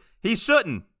third. He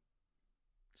shouldn't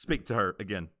speak to her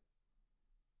again.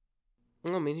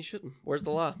 I mean, he shouldn't. Where's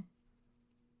the lie?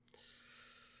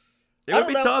 It would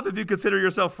be tough if you consider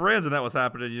yourself friends and that was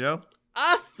happening,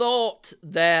 I thought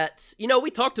that,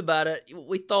 we talked about it.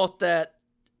 We thought that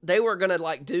they were going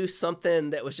to do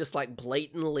something that was just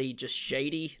blatantly just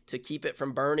shady to keep it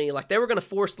from Bernie. They were going to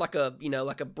force a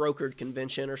brokered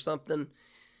convention or something.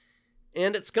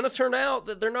 And it's going to turn out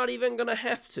that they're not even going to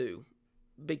have to,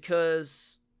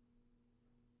 because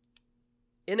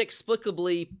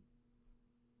inexplicably,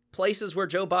 places where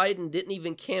Joe Biden didn't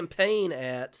even campaign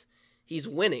at, he's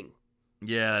winning.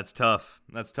 Yeah, that's tough.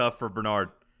 That's tough for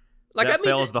Bernard. That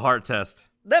fails the heart test.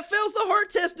 That fails the heart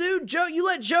test, dude. Joe, you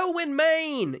let Joe win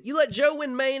Maine. You let Joe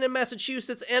win Maine and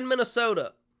Massachusetts and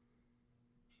Minnesota.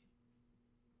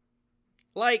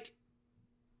 Like,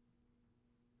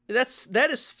 that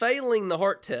is failing the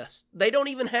heart test. They don't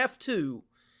even have to.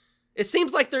 It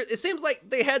seems like they're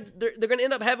going to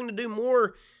end up having to do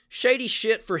more shady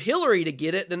shit for Hillary to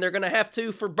get it than they're going to have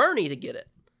to for Bernie to get it.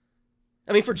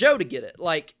 I mean, for Joe to get it.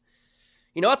 Like,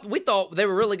 you know, we thought they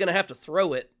were really going to have to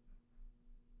throw it.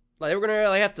 Like, they were going to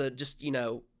really have to just, you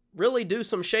know, really do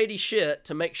some shady shit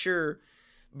to make sure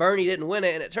Bernie didn't win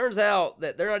it. And it turns out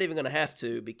that they're not even going to have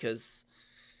to, because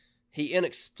he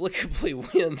inexplicably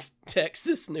wins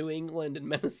Texas, New England, and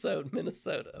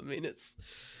Minnesota. I mean, it's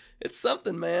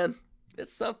something, man.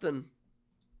 It's something. And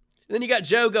then you got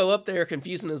Joe go up there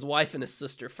confusing his wife and his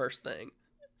sister first thing.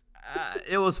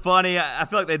 It was funny. I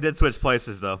feel like they did switch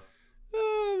places, though.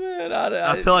 Oh man,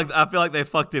 I feel like they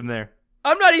fucked him there.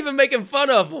 I'm not even making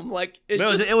fun of him. Like,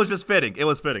 it was just fitting. It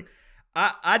was fitting.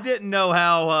 I didn't know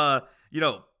how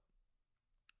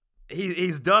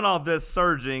he's done all this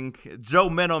surging. Joe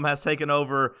Minham has taken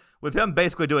over with him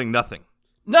basically doing nothing.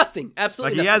 Nothing.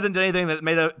 Absolutely. Like, he hasn't done anything that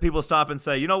made people stop and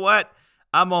say, you know what?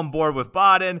 I'm on board with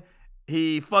Biden.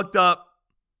 He fucked up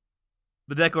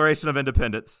the Declaration of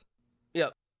Independence.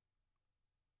 Yep.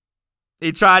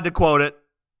 He tried to quote it.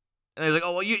 And he's like,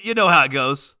 oh, well, you know how it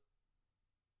goes.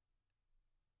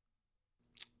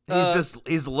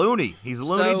 He's loony. He's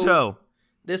loony Joe.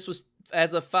 This was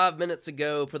as of 5 minutes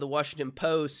ago for the Washington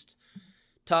Post.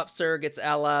 Top surrogates,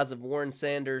 allies of Warren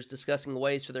Sanders, discussing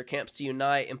ways for their camps to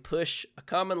unite and push a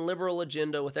common liberal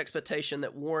agenda with expectation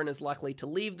that Warren is likely to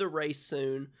leave the race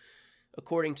soon,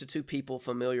 according to two people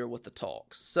familiar with the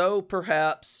talks. So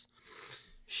perhaps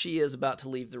she is about to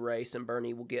leave the race and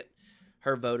Bernie will get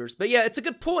her voters. But yeah, it's a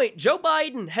good point. Joe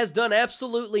Biden has done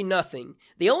absolutely nothing.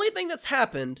 The only thing that's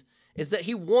happened is that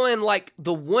he won like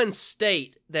the one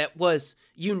state that was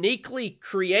uniquely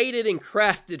created and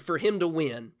crafted for him to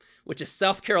win, which is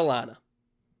South Carolina.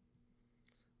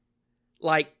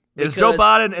 Like, is Joe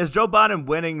Biden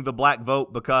winning the black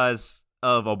vote because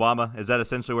of Obama? Is that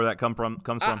essentially where that comes from?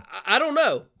 I don't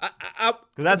know. Because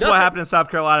that's what happened in South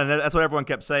Carolina, and that's what everyone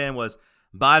kept saying was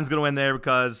Biden's going to win there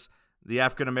because the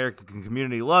African American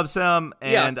community loves him.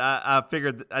 And yeah. I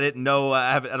figured I didn't know.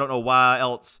 I don't know why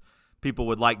else people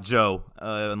would like Joe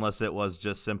unless it was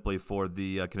just simply for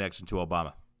the connection to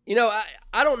Obama. You know,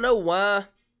 I don't know why.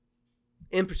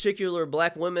 In particular,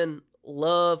 black women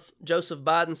love Joseph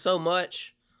Biden so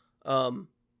much. As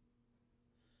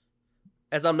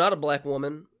I'm not a black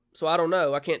woman, so I don't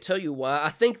know. I can't tell you why. I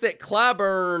think that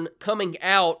Clyburn coming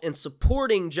out and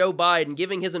supporting Joe Biden,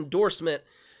 giving his endorsement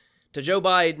to Joe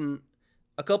Biden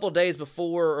a couple days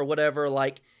before or whatever,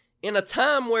 like in a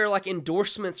time where like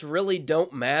endorsements really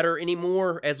don't matter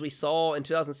anymore, as we saw in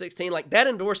 2016, like that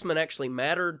endorsement actually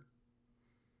mattered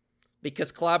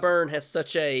because Clyburn has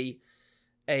such he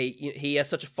has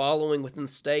such a following within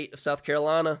the state of South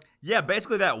Carolina. Yeah,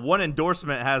 basically that one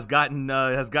endorsement has gotten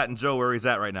Joe where he's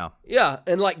at right now. Yeah,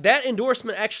 and like that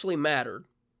endorsement actually mattered.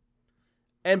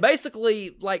 And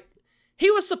basically, like,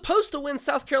 he was supposed to win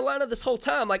South Carolina this whole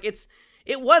time. Like,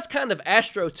 it was kind of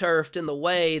astroturfed in the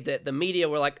way that the media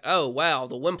were like, oh, wow,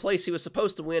 the one place he was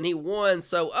supposed to win, he won.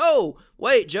 So, oh,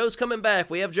 wait, Joe's coming back.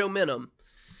 We have Joe Minham.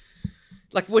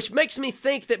 Like, which makes me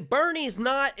think that Bernie's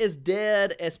not as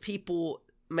dead as people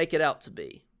make it out to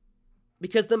be.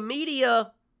 Because the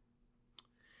media...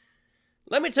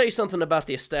 Let me tell you something about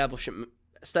the establishment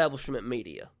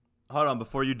media. Hold on,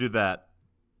 before you do that,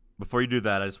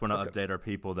 I just want to update our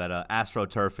people that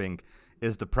astroturfing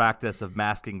is the practice of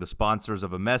masking the sponsors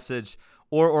of a message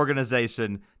or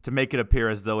organization to make it appear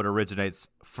as though it originates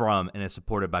from and is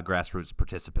supported by grassroots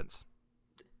participants.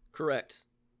 Correct.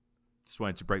 Just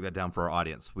wanted to break that down for our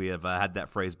audience. We have had that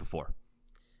phrase before.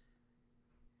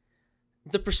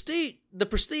 The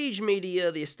prestige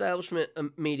media, the establishment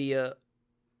media,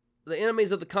 the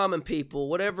enemies of the common people,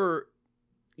 whatever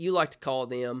you like to call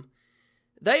them,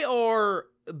 they are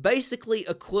basically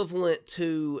equivalent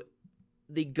to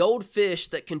the goldfish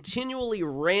that continually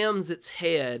rams its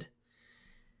head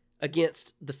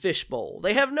against the fishbowl.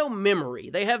 They have no memory.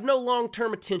 They have no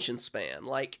long-term attention span.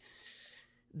 Like,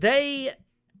 they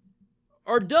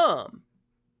are dumb.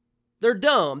 They're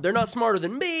dumb. They're not smarter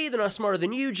than me. They're not smarter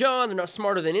than you, John. They're not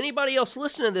smarter than anybody else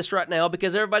listening to this right now,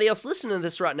 because everybody else listening to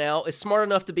this right now is smart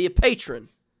enough to be a patron.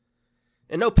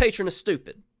 And no patron is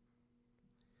stupid.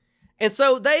 And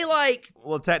so they like...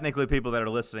 Well, technically, people that are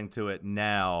listening to it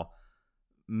now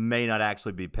may not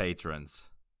actually be patrons.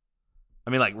 I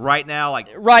mean, like, right now,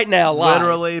 live.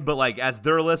 Literally, but, like, as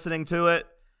they're listening to it,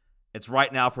 it's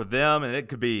right now for them, and it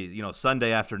could be,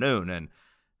 Sunday afternoon, and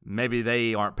maybe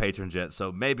they aren't patrons yet,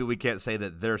 so maybe we can't say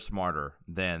that they're smarter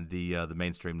than the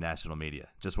mainstream national media.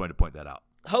 Just wanted to point that out.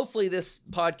 Hopefully this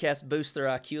podcast boosts their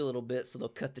IQ a little bit so they'll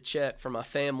cut the check for my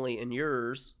family and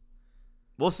yours.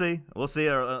 We'll see.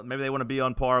 Or maybe they want to be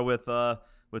on par with the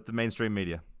mainstream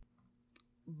media.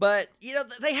 But,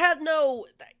 they have no...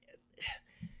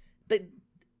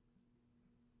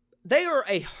 They are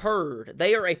a herd.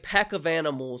 They are a pack of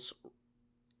animals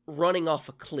running off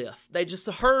a cliff. They just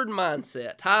a herd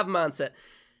mindset, hive mindset.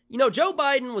 Joe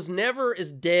Biden was never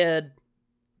as dead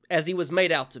as he was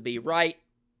made out to be, right?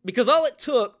 Because all it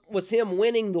took was him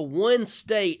winning the one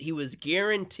state he was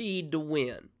guaranteed to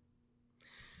win.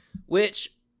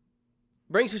 Which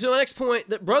brings me to the next point,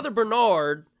 that Brother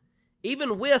Bernard,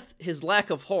 even with his lack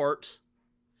of heart,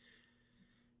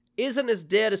 isn't as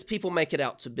dead as people make it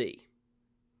out to be.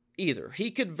 Either. He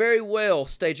could very well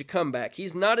stage a comeback.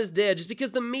 He's not as dead just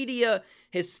because the media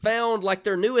has found like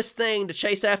their newest thing to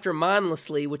chase after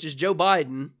mindlessly, which is Joe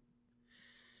Biden.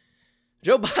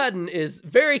 Joe Biden is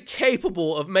very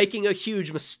capable of making a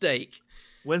huge mistake.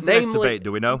 When's the next debate?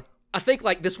 Do we know? I think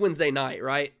like this Wednesday night,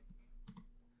 right?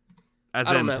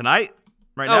 As in tonight?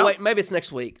 Right now? Oh, wait, maybe it's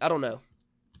next week. I don't know.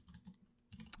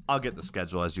 I'll get the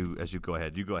schedule as you go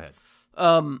ahead. You go ahead.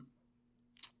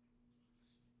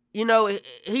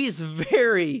 He's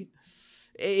very,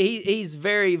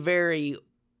 very,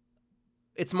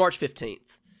 it's March 15th.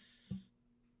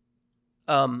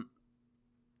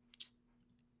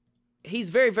 He's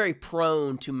very, very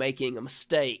prone to making a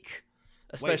mistake,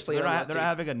 especially they're not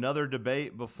having another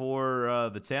debate before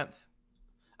the 10th?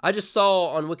 I just saw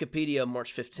on Wikipedia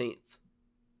March 15th.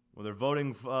 Well,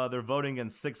 they're voting in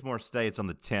 6 more states on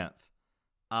the 10th.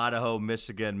 Idaho,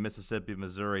 Michigan, Mississippi,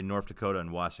 Missouri, North Dakota,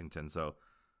 and Washington. So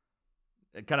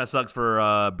it kind of sucks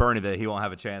for Bernie that he won't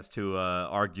have a chance to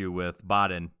argue with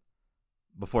Biden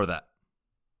before that.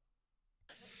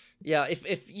 Yeah,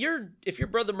 if you're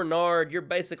Brother Bernard, you're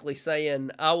basically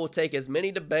saying, I will take as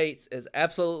many debates as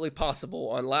absolutely possible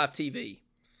on live TV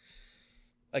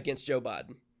against Joe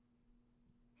Biden.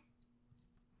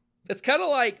 It's kind of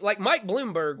like Mike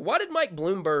Bloomberg. Why did Mike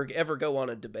Bloomberg ever go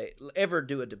on a debate, ever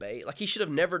do a debate? Like, he should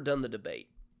have never done the debate.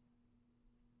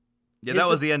 Yeah, that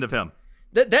was the end of him.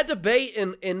 That debate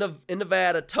in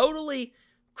Nevada totally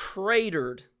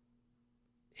cratered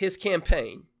his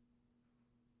campaign.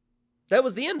 That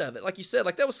was the end of it. Like you said,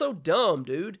 like, that was so dumb,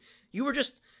 dude. You were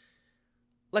just,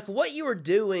 like, what you were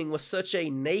doing was such a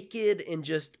naked and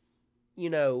just,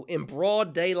 in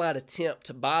broad daylight attempt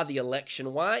to buy the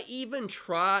election. Why even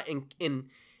try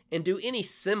and do any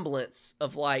semblance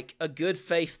of, like, a good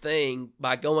faith thing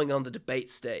by going on the debate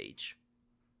stage?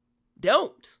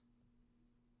 Don't.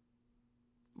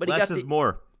 But less is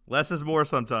more. Less is more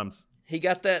sometimes. He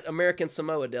got that American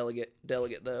Samoa delegate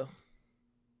though.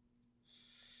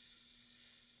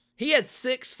 He had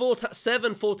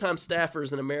 7 full-time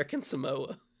staffers in American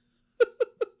Samoa.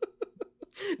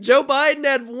 Joe Biden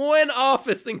had 1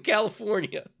 office in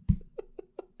California.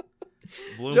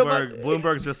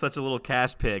 Bloomberg's just such a little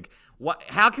cash pig.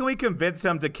 How can we convince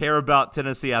him to care about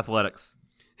Tennessee athletics?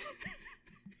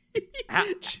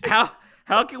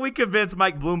 How can we convince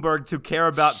Mike Bloomberg to care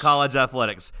about college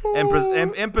athletics,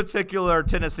 and in particular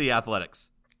Tennessee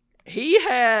athletics? He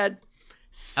had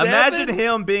 7... Imagine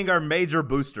him being our major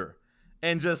booster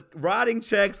and just writing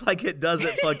checks like it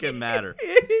doesn't fucking matter.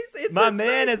 It's My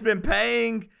man has been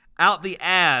paying out the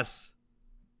ass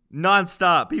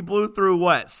nonstop. He blew through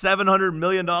what, $700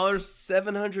 million?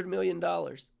 $700 million.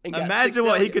 Imagine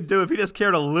what he could do if he just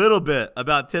cared a little bit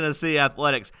about Tennessee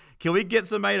athletics. Can we get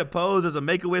somebody to pose as a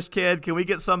Make-A-Wish kid? Can we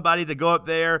get somebody to go up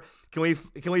there? Can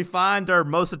we find our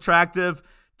most attractive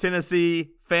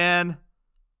Tennessee fan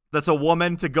that's a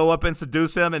woman to go up and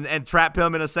seduce him and trap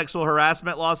him in a sexual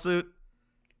harassment lawsuit?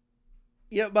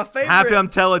 Yeah, my favorite. Have him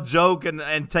tell a joke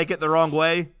and take it the wrong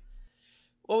way.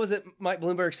 What was it Mike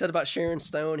Bloomberg said about Sharon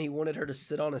Stone? He wanted her to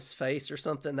sit on his face or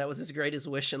something. That was his greatest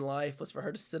wish in life, was for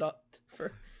her to sit on.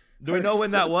 Do we know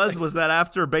when that was? Was that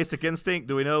after Basic Instinct?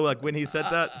 Do we know when he said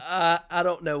that? I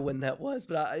don't know when that was,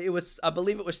 but I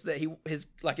believe it was that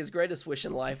his greatest wish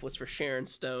in life was for Sharon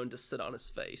Stone to sit on his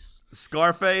face.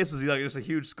 Scarface? Was he like just a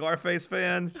huge Scarface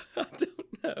fan? I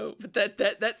don't know, but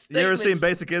that statement. You ever seen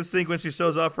Basic Instinct when she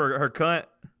shows off her cunt?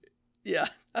 Yeah.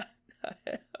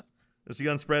 She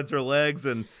unspreads her legs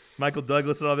and Michael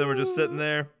Douglas and all them are just sitting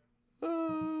there.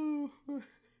 Oh,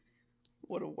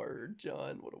 what a word,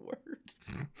 John. What a word.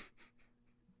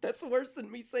 That's worse than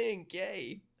me saying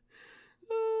gay.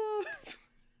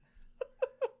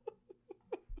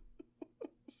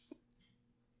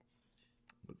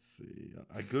 Let's see.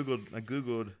 I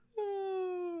googled.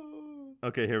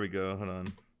 Okay, here we go. Hold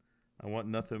on. I want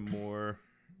nothing more.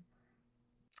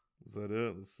 Is that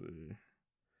it? Let's see.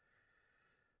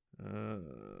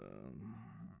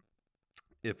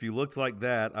 If you looked like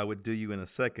that, I would do you in a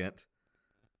second.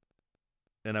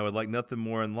 And I would like nothing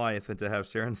more in life than to have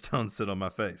Sharon Stone sit on my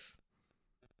face.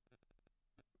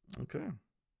 Okay.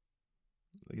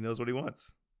 He knows what he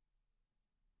wants.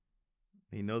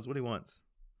 He knows what he wants.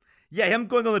 Yeah, him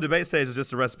going on the debate stage is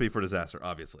just a recipe for disaster,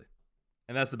 obviously.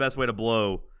 And that's the best way to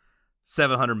blow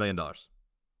 $700 million.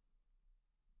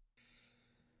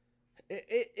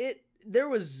 There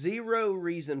was zero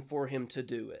reason for him to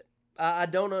do it. I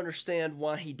don't understand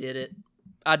why he did it.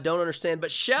 I don't understand.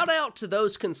 But shout out to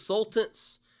those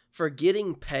consultants for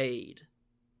getting paid.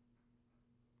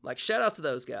 Like, shout out to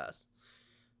those guys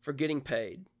for getting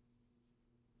paid.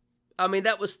 I mean,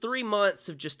 that was 3 months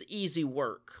of just easy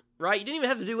work, right? You didn't even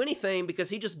have to do anything because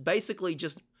he just basically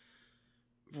just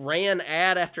ran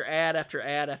ad after ad after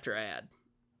ad after ad.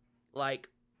 Like,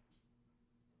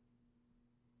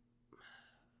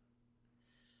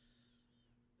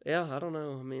 yeah, I don't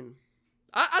know. I mean,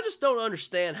 I just don't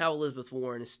understand how Elizabeth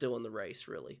Warren is still in the race,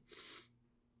 really.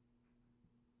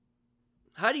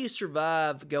 How do you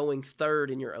survive going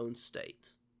third in your own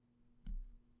state?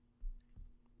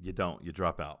 You don't. You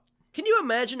drop out. Can you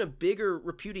imagine a bigger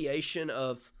repudiation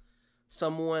of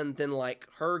someone than like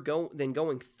her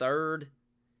going third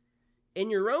in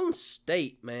your own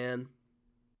state, man?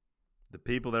 The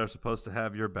people that are supposed to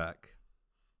have your back.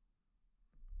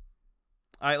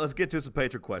 All right, let's get to some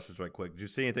Patriot questions right quick. Did you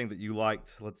see anything that you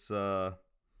liked? Let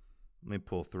me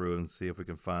pull through and see if we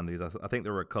can find these. I think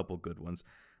there were a couple good ones,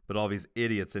 but all these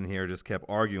idiots in here just kept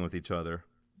arguing with each other.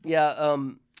 Yeah,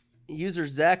 user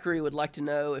Zachary would like to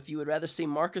know if you would rather see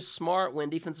Marcus Smart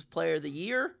win Defensive Player of the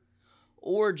Year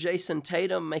or Jason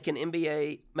Tatum make an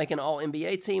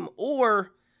All-NBA team,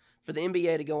 or for the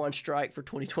NBA to go on strike for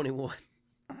 2021.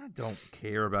 I don't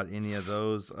care about any of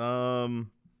those.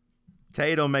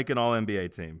 Tatum make an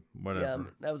All-NBA team. Whatever. Yeah,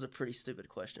 that was a pretty stupid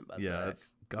question by Zach. Yeah,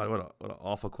 that's God. What an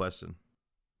awful question.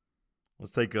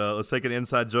 Let's take an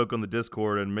inside joke on the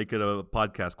Discord and make it a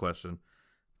podcast question.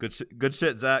 Good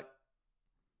shit, Zach.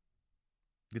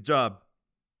 Good job.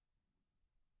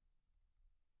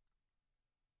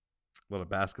 A lot of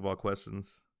basketball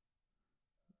questions.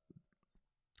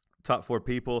 Top 4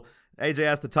 people. AJ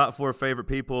asked the top 4 favorite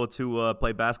people to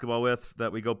play basketball with,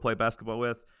 that we go play basketball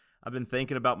with. I've been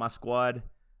thinking about my squad.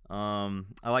 I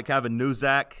like having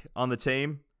Nuzak on the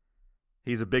team.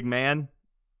 He's a big man.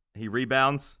 He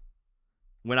rebounds.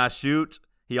 When I shoot,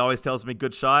 he always tells me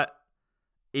good shot.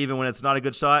 Even when it's not a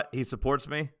good shot, he supports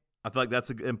me. I feel like that's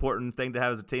an important thing to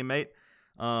have as a teammate.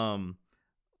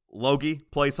 Logie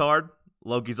plays hard.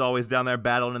 Logie's always down there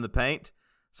battling in the paint.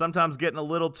 Sometimes getting a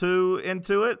little too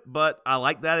into it, but I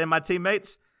like that in my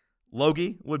teammates.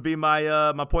 Logie would be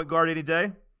my my point guard any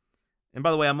day. And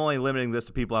by the way, I'm only limiting this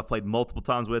to people I've played multiple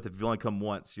times with. If you've only come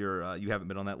once, you haven't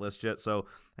been on that list yet. So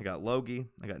I got Logie,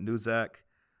 I got Nuzak,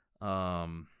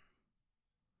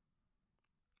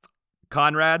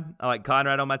 Conrad. I like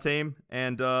Conrad on my team,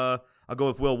 and I'll go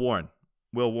with Will Warren.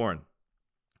 Will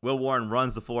Warren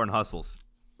runs the floor and hustles.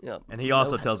 Yep. And he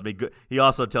also tells me good. He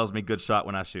also tells me good shot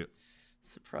when I shoot.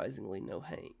 Surprisingly, no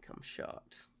Hank. I'm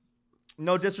shocked.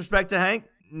 No disrespect to Hank.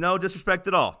 No disrespect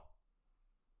at all.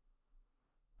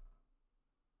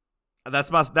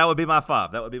 That would be my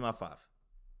 5. That would be my 5.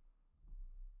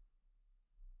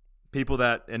 People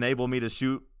that enable me to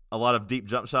shoot a lot of deep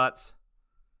jump shots.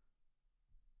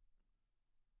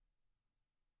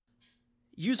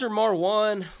 User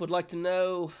Marwan would like to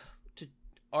know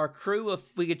our crew, if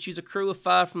we could choose a crew of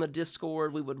 5 from the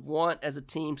Discord, we would want as a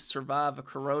team to survive a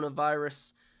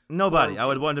coronavirus. Nobody. I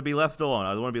would want to be left alone.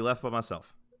 I would want to be left by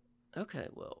myself. Okay,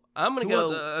 well, I'm going to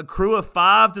go. A crew of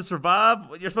 5 to survive?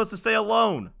 You're supposed to stay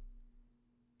alone.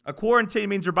 A quarantine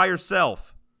means you're by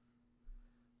yourself.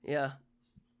 Yeah.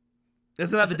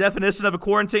 Isn't that the definition of a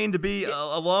quarantine, to be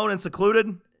alone and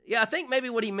secluded? Yeah, I think maybe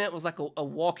what he meant was like a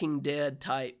Walking Dead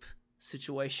type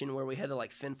situation where we had to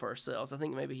like fend for ourselves. I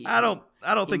think maybe he. I don't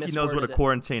think he knows what a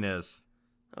quarantine is.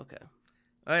 Okay.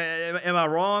 Am I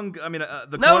wrong? I mean,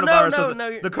 the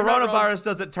coronavirus. Coronavirus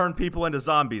doesn't turn people into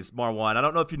zombies, Marwan. I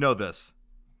don't know if you know this.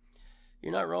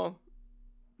 You're not wrong.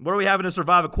 What are we having to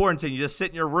survive a quarantine? You just sit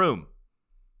in your room.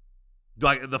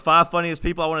 Like the 5 funniest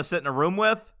people I want to sit in a room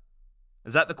with?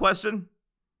 Is that the question?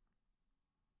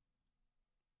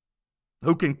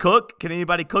 Who can cook? Can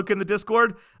anybody cook in the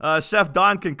Discord? Chef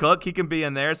Don can cook. He can be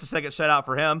in there. It's a second shout out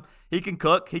for him. He can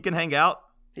cook. He can hang out.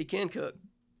 He can cook.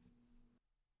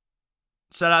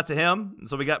 Shout out to him.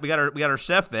 So we got our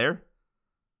chef there.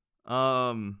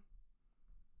 I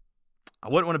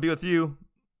wouldn't want to be with you.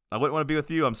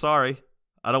 I'm sorry.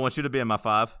 I don't want you to be in my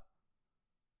 5.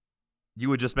 you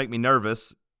would just make me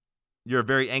nervous. You're a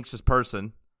very anxious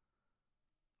person.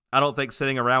 I don't think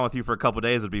sitting around with you for a couple of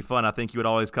days would be fun. I think you would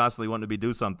always constantly wanting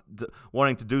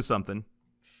to do something.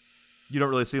 You don't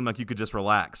really seem like you could just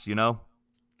relax, you know?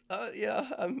 Yeah,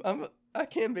 I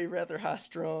can be rather high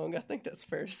strung. I think that's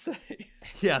fair to say.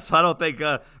 Yeah, so I don't think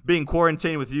being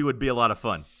quarantined with you would be a lot of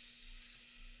fun.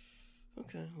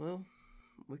 Okay, well,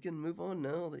 we can move on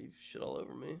now that you've shit all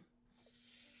over me.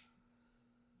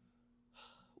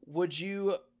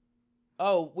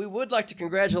 We would like to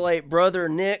congratulate brother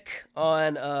Nick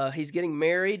on he's getting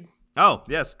married. Oh,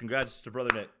 yes, congrats to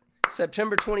brother Nick.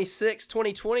 September 26,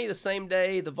 2020, the same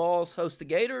day the Vols host the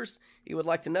Gators. He would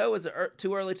like to know, is it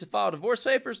too early to file divorce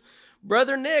papers?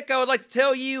 Brother Nick, I would like to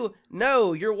tell you,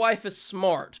 no, your wife is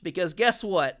smart, because guess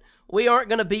what? We aren't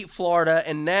going to beat Florida,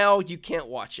 and now you can't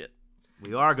watch it.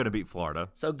 We are going to beat Florida.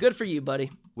 So good for you,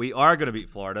 buddy. We are going to beat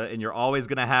Florida, and you're always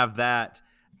going to have that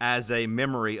as a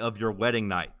memory of your wedding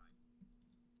night.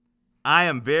 I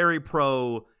am very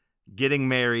pro getting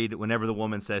married whenever the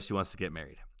woman says she wants to get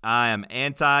married. I am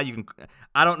anti.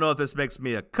 I don't know if this makes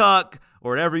me a cuck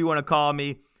or whatever you want to call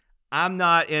me. I'm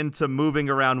not into moving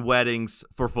around weddings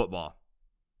for football.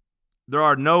 There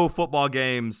are no football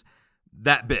games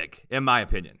that big, in my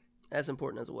opinion. As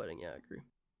important as a wedding, yeah, I agree.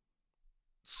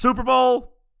 Super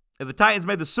Bowl, if the Titans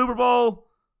made the Super Bowl,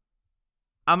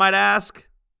 I might ask,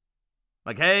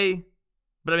 like, hey.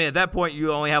 But, I mean, at that point,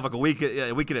 you only have like a week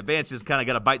in advance. You just kind of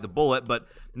got to bite the bullet. But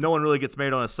no one really gets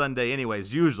married on a Sunday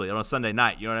anyways, usually, on a Sunday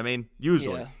night. You know what I mean?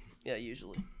 Usually. Yeah,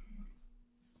 usually.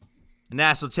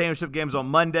 National championship games on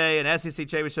Monday and SEC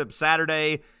championship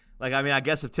Saturday. Like, I mean, I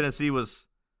guess if Tennessee was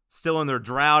still in their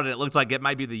drought and it looked like it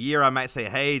might be the year, I might say,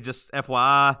 hey, just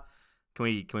FYI, can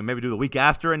we maybe do the week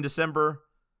after in December?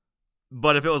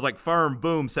 But if it was like firm,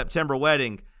 boom, September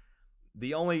wedding,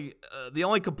 the only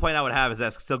complaint I would have is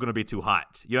that's still going to be too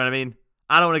hot. You know what I mean?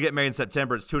 I don't want to get married in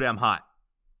September. It's too damn hot.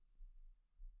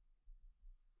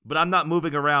 But I'm not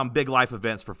moving around big life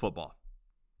events for football.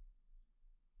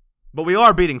 But we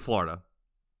are beating Florida.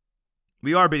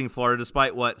 We are beating Florida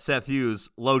despite what Seth Hughes,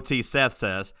 low T Seth,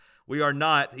 says. We are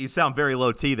not. You sound very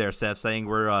low T there, Seth, saying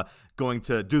we're going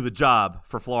to do the job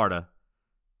for Florida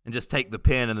and just take the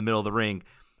pin in the middle of the ring.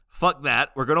 Fuck that.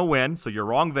 We're going to win, so you're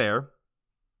wrong there.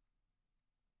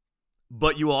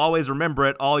 But you will always remember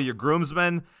it. All your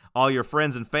groomsmen, all your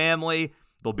friends and family,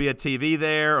 there'll be a TV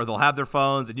there or they'll have their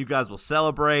phones, and you guys will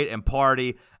celebrate and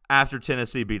party after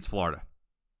Tennessee beats Florida.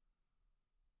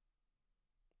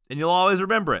 And you'll always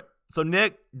remember it. So,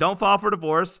 Nick, don't file for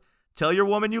divorce. Tell your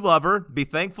woman you love her. Be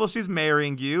thankful she's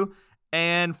marrying you.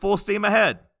 And full steam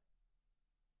ahead.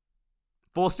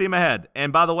 Full steam ahead.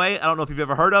 And by the way, I don't know if you've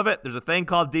ever heard of it. There's a thing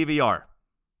called DVR.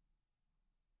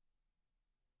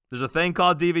 There's a thing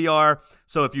called DVR.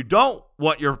 So if you don't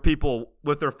want your people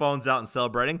with their phones out and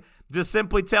celebrating, just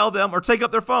simply tell them or take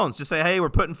up their phones. Just say, hey, we're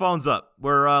putting phones up.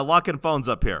 We're locking phones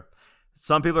up here.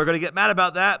 Some people are going to get mad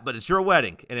about that, but it's your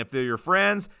wedding. And if they're your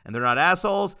friends and they're not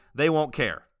assholes, they won't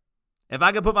care. If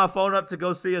I can put my phone up to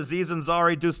go see Aziz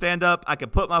Ansari do stand-up, I can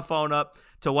put my phone up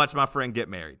to watch my friend get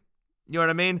married. You know what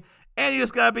I mean? And you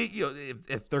just got to be,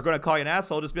 if they're going to call you an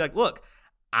asshole, just be like, look,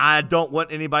 I don't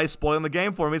want anybody spoiling the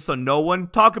game for me, so no one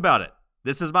talk about it.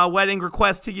 This is my wedding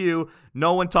request to you.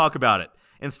 No one talk about it.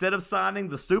 Instead of signing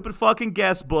the stupid fucking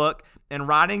guest book and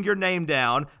writing your name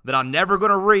down that I'm never going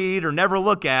to read or never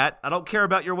look at, I don't care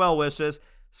about your well wishes.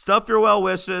 Stuff your well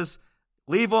wishes.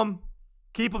 Leave them.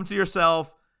 Keep them to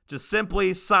yourself. Just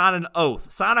simply sign an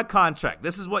oath. Sign a contract.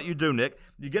 This is what you do, Nick.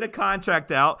 You get a contract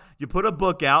out. You put a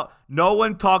book out. No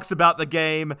one talks about the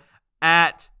game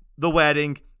at the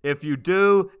wedding. If you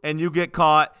do and you get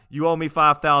caught, you owe me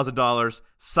 $5,000.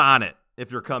 Sign it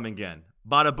if you're coming in.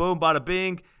 Bada boom, bada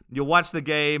bing. You'll watch the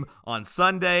game on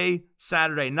Sunday,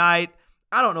 Saturday night.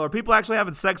 I don't know. Are people actually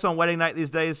having sex on wedding night these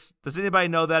days? Does anybody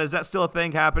know that? Is that still a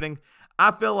thing happening?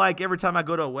 I feel like every time I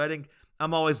go to a wedding,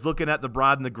 I'm always looking at the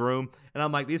bride and the groom, and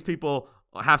I'm like, these people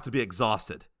have to be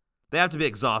exhausted. They have to be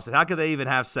exhausted. How could they even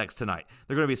have sex tonight?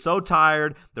 They're going to be so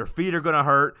tired. Their feet are going to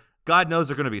hurt. God knows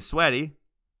they're going to be sweaty.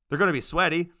 They're going to be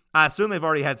sweaty. I assume they've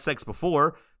already had sex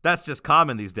before. That's just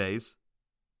common these days.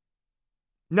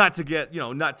 Not to get,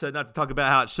 not to talk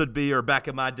about how it should be or back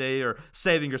in my day or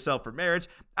saving yourself for marriage.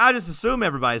 I just assume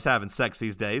everybody's having sex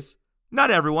these days.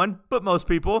 Not everyone, but most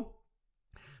people.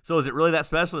 So is it really that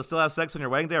special to still have sex on your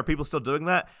wedding day? Are people still doing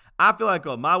that? I feel like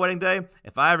on my wedding day,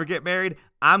 if I ever get married,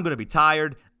 I'm going to be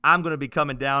tired. I'm going to be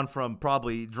coming down from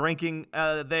probably drinking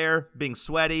there, being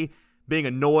sweaty, being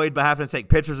annoyed by having to take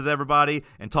pictures with everybody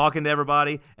and talking to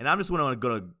everybody. And I'm just going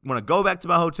to want to go back to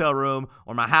my hotel room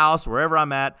or my house, wherever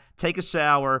I'm at, take a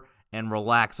shower, and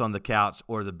relax on the couch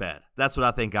or the bed. That's what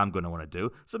I think I'm going to want to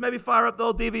do. So maybe fire up the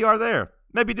old DVR there.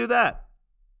 Maybe do that.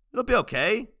 It'll be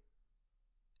okay.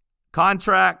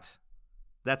 Contract.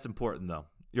 That's important, though.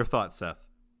 Your thoughts, Seth?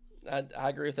 I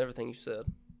agree with everything you said.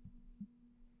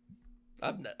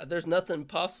 There's nothing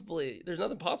possible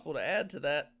to add to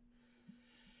that.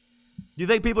 Do you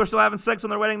think people are still having sex on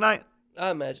their wedding night? I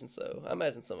imagine so. I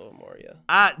imagine some of them are,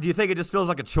 yeah. Do you think it just feels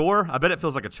like a chore? I bet it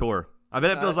feels like a chore. I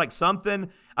bet it feels like something.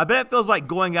 I bet it feels like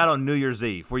going out on New Year's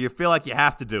Eve, where you feel like you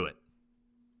have to do it.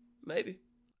 Maybe.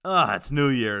 It's New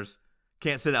Year's.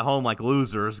 Can't sit at home like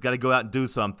losers. Got to go out and do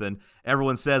something.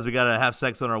 Everyone says we got to have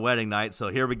sex on our wedding night, so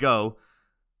here we go.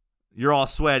 You're all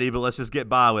sweaty, but let's just get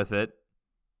by with it.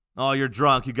 Oh, you're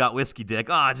drunk. You got whiskey dick.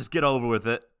 Just get over with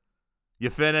it. You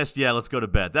finished? Yeah, let's go to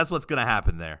bed. That's what's going to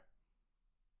happen there.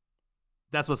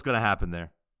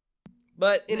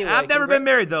 But anyway. I've never been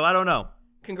married, though. I don't know.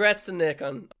 Congrats to Nick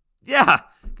on. Yeah,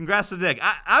 congrats to Nick.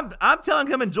 I'm telling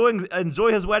him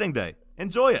enjoy his wedding day.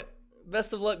 Enjoy it.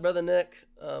 Best of luck, brother Nick.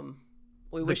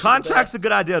 We wish the contract's a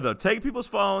good idea, though. Take people's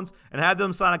phones and have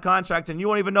them sign a contract, and you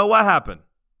won't even know what happened.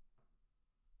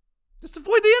 Just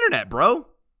avoid the internet, bro.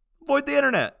 Avoid the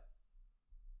internet.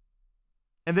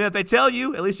 And then if they tell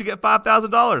you, at least you get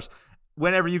 $5,000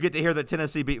 whenever you get to hear that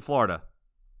Tennessee beat Florida.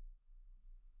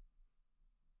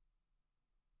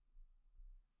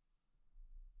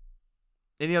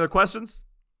 Any other questions?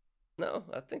 No,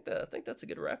 I think that's a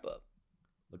good wrap up.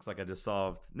 Looks like I just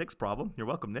solved Nick's problem. You're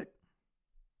welcome, Nick.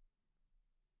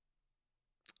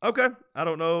 Okay. I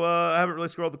don't know. I haven't really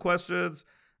scrolled the questions.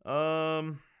 I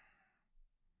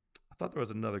thought there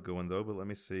was another good one, though, but let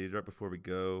me see. Right before we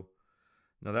go.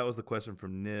 No, that was the question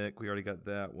from Nick. We already got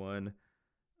that one.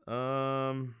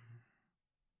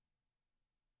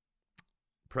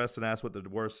 Preston asked what the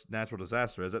worst natural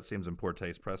disaster is. That seems in poor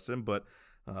taste, Preston, but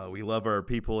we love our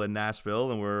people in Nashville,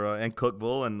 and we're in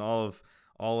Cookeville and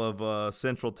all of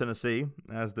Central Tennessee,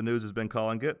 as the news has been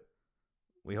calling it.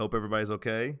 We hope everybody's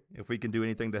okay. If we can do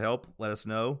anything to help, let us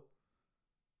know.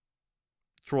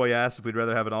 Troy asked if we'd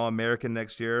rather have an All-American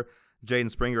next year,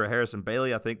 Jaden Springer or Harrison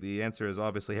Bailey. I think the answer is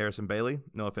obviously Harrison Bailey.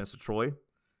 No offense to Troy.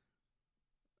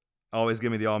 Always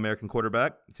give me the All-American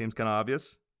quarterback. It seems kind of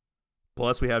obvious.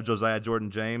 Plus, we have Josiah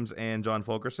Jordan-James and John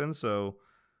Fulkerson, so,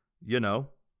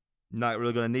 not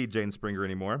really going to need Jaden Springer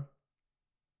anymore.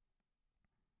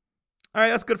 All right,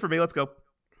 that's good for me. Let's go.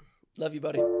 Love you,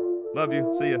 buddy. Love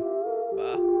you. See ya.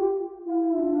 Bye.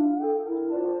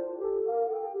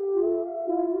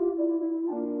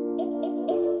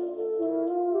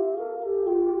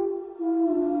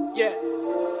 Yeah,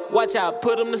 watch out,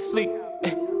 put him to sleep.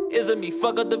 Isn't me,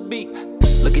 fuck up the beat.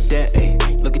 Look at that,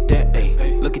 ayy. Look at that,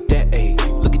 ayy. Look at that, ayy.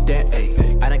 Look at that,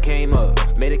 ayy. I done came up,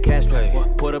 made a cash play.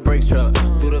 Put a brakes truck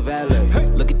through the valet.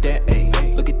 Look at that,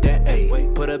 ayy. Look at that,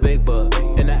 ayy. Put a big buck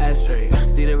in the ashtray.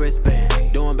 See the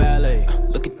wristband, doing ballet.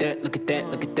 Look at that, look at that,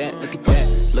 look at that, look at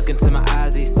that. Look into my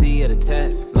eyes, you see at a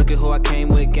test. Look at who I came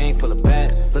with, gang full of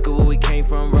bats. Look at where we came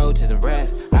from, roaches and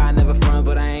rats. I never front,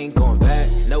 but I ain't going back.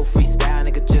 No freestyle,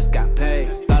 nigga just got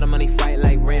paid. Start a money fight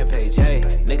like Rampage, hey.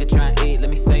 Nigga try and eat, let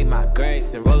me say my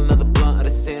grace. And roll another blunt of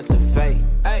the Santa Fe.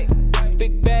 Hey,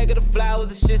 big bag of the flowers,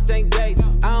 the shit ain't daisy.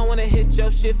 I don't wanna hit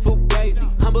your shit fugazi.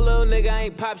 Humble little nigga, I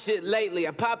ain't pop shit lately.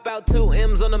 I pop out 2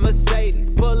 M's on the Mercedes.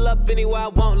 Pull up anywhere I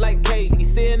want like Katie.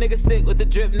 See a nigga sick with the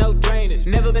drip, no drainage.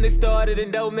 Never been extorted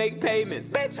and don't make payments.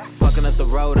 Bitch, fucking up the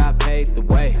road, I paved the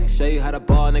way. Show you how the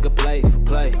ball nigga play for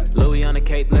play. Louis on the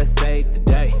cape, let's save the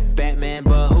day. Batman,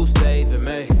 but who's saving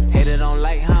me? Hater don't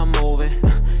like how I'm moving.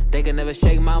 They can never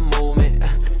shake my movement.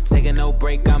 Taking no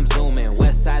break, I'm zooming.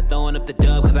 West side throwing up the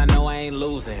dub, cause I know I ain't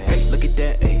losing. Hey, look at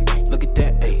that, ayy. Look at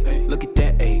that, ayy. Look at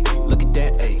that, ayy. Look at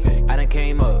that, ayy. I done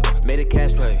came up, made a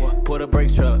cash play. Put a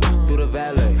brakes truck through the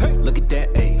valet. Look at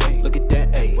that, ayy. Look at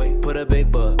that, ayy. Put a big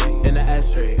buck in the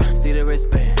ashtray. See the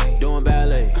wristband, doing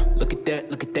ballet. Look at that,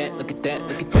 look at that, look at that,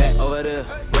 look at that. Over there,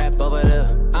 rap over there.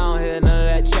 I don't hear none of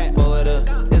that chat over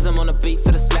there. Ism on the beat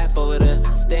for the slap over there.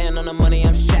 Stand on the money,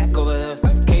 I'm Shaq over here.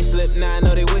 Can't slip now, I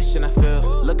know they wishing I fell.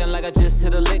 Looking like I just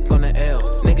hit a lick on the L.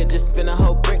 Nigga just spin a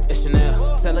whole brick at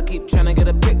Chanel. Tell her keep tryna get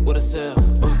a pic with a cell.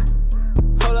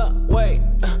 Hold up, wait.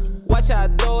 Watch how I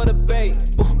throw it a bait.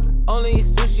 Only eat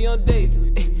sushi on dates.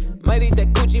 Might eat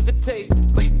that Gucci for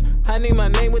taste. Wait, I need my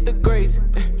name with the grace.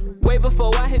 Way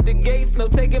before I hit the gates, no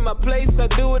taking my place. I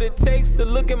do what it takes to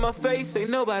look in my face. Ain't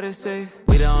nobody safe.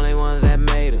 We the only ones that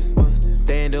made us.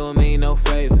 They ain't doing me no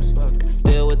favors.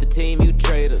 Still with the team, you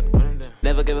traitor.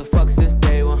 Never give a fuck since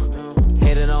day one.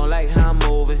 Hater don't like how I'm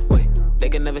moving. Wait, they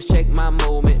can never shake my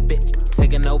movement. Bitch,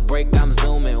 taking no break, I'm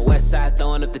zooming. West side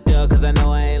throwing up the dub, cause I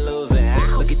know I ain't losing.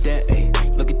 Look at that,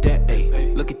 ayy. Look at that,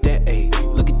 ayy. Look at that, ayy.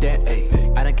 Look at that, ayy.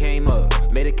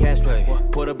 the cash pay.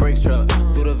 Put a break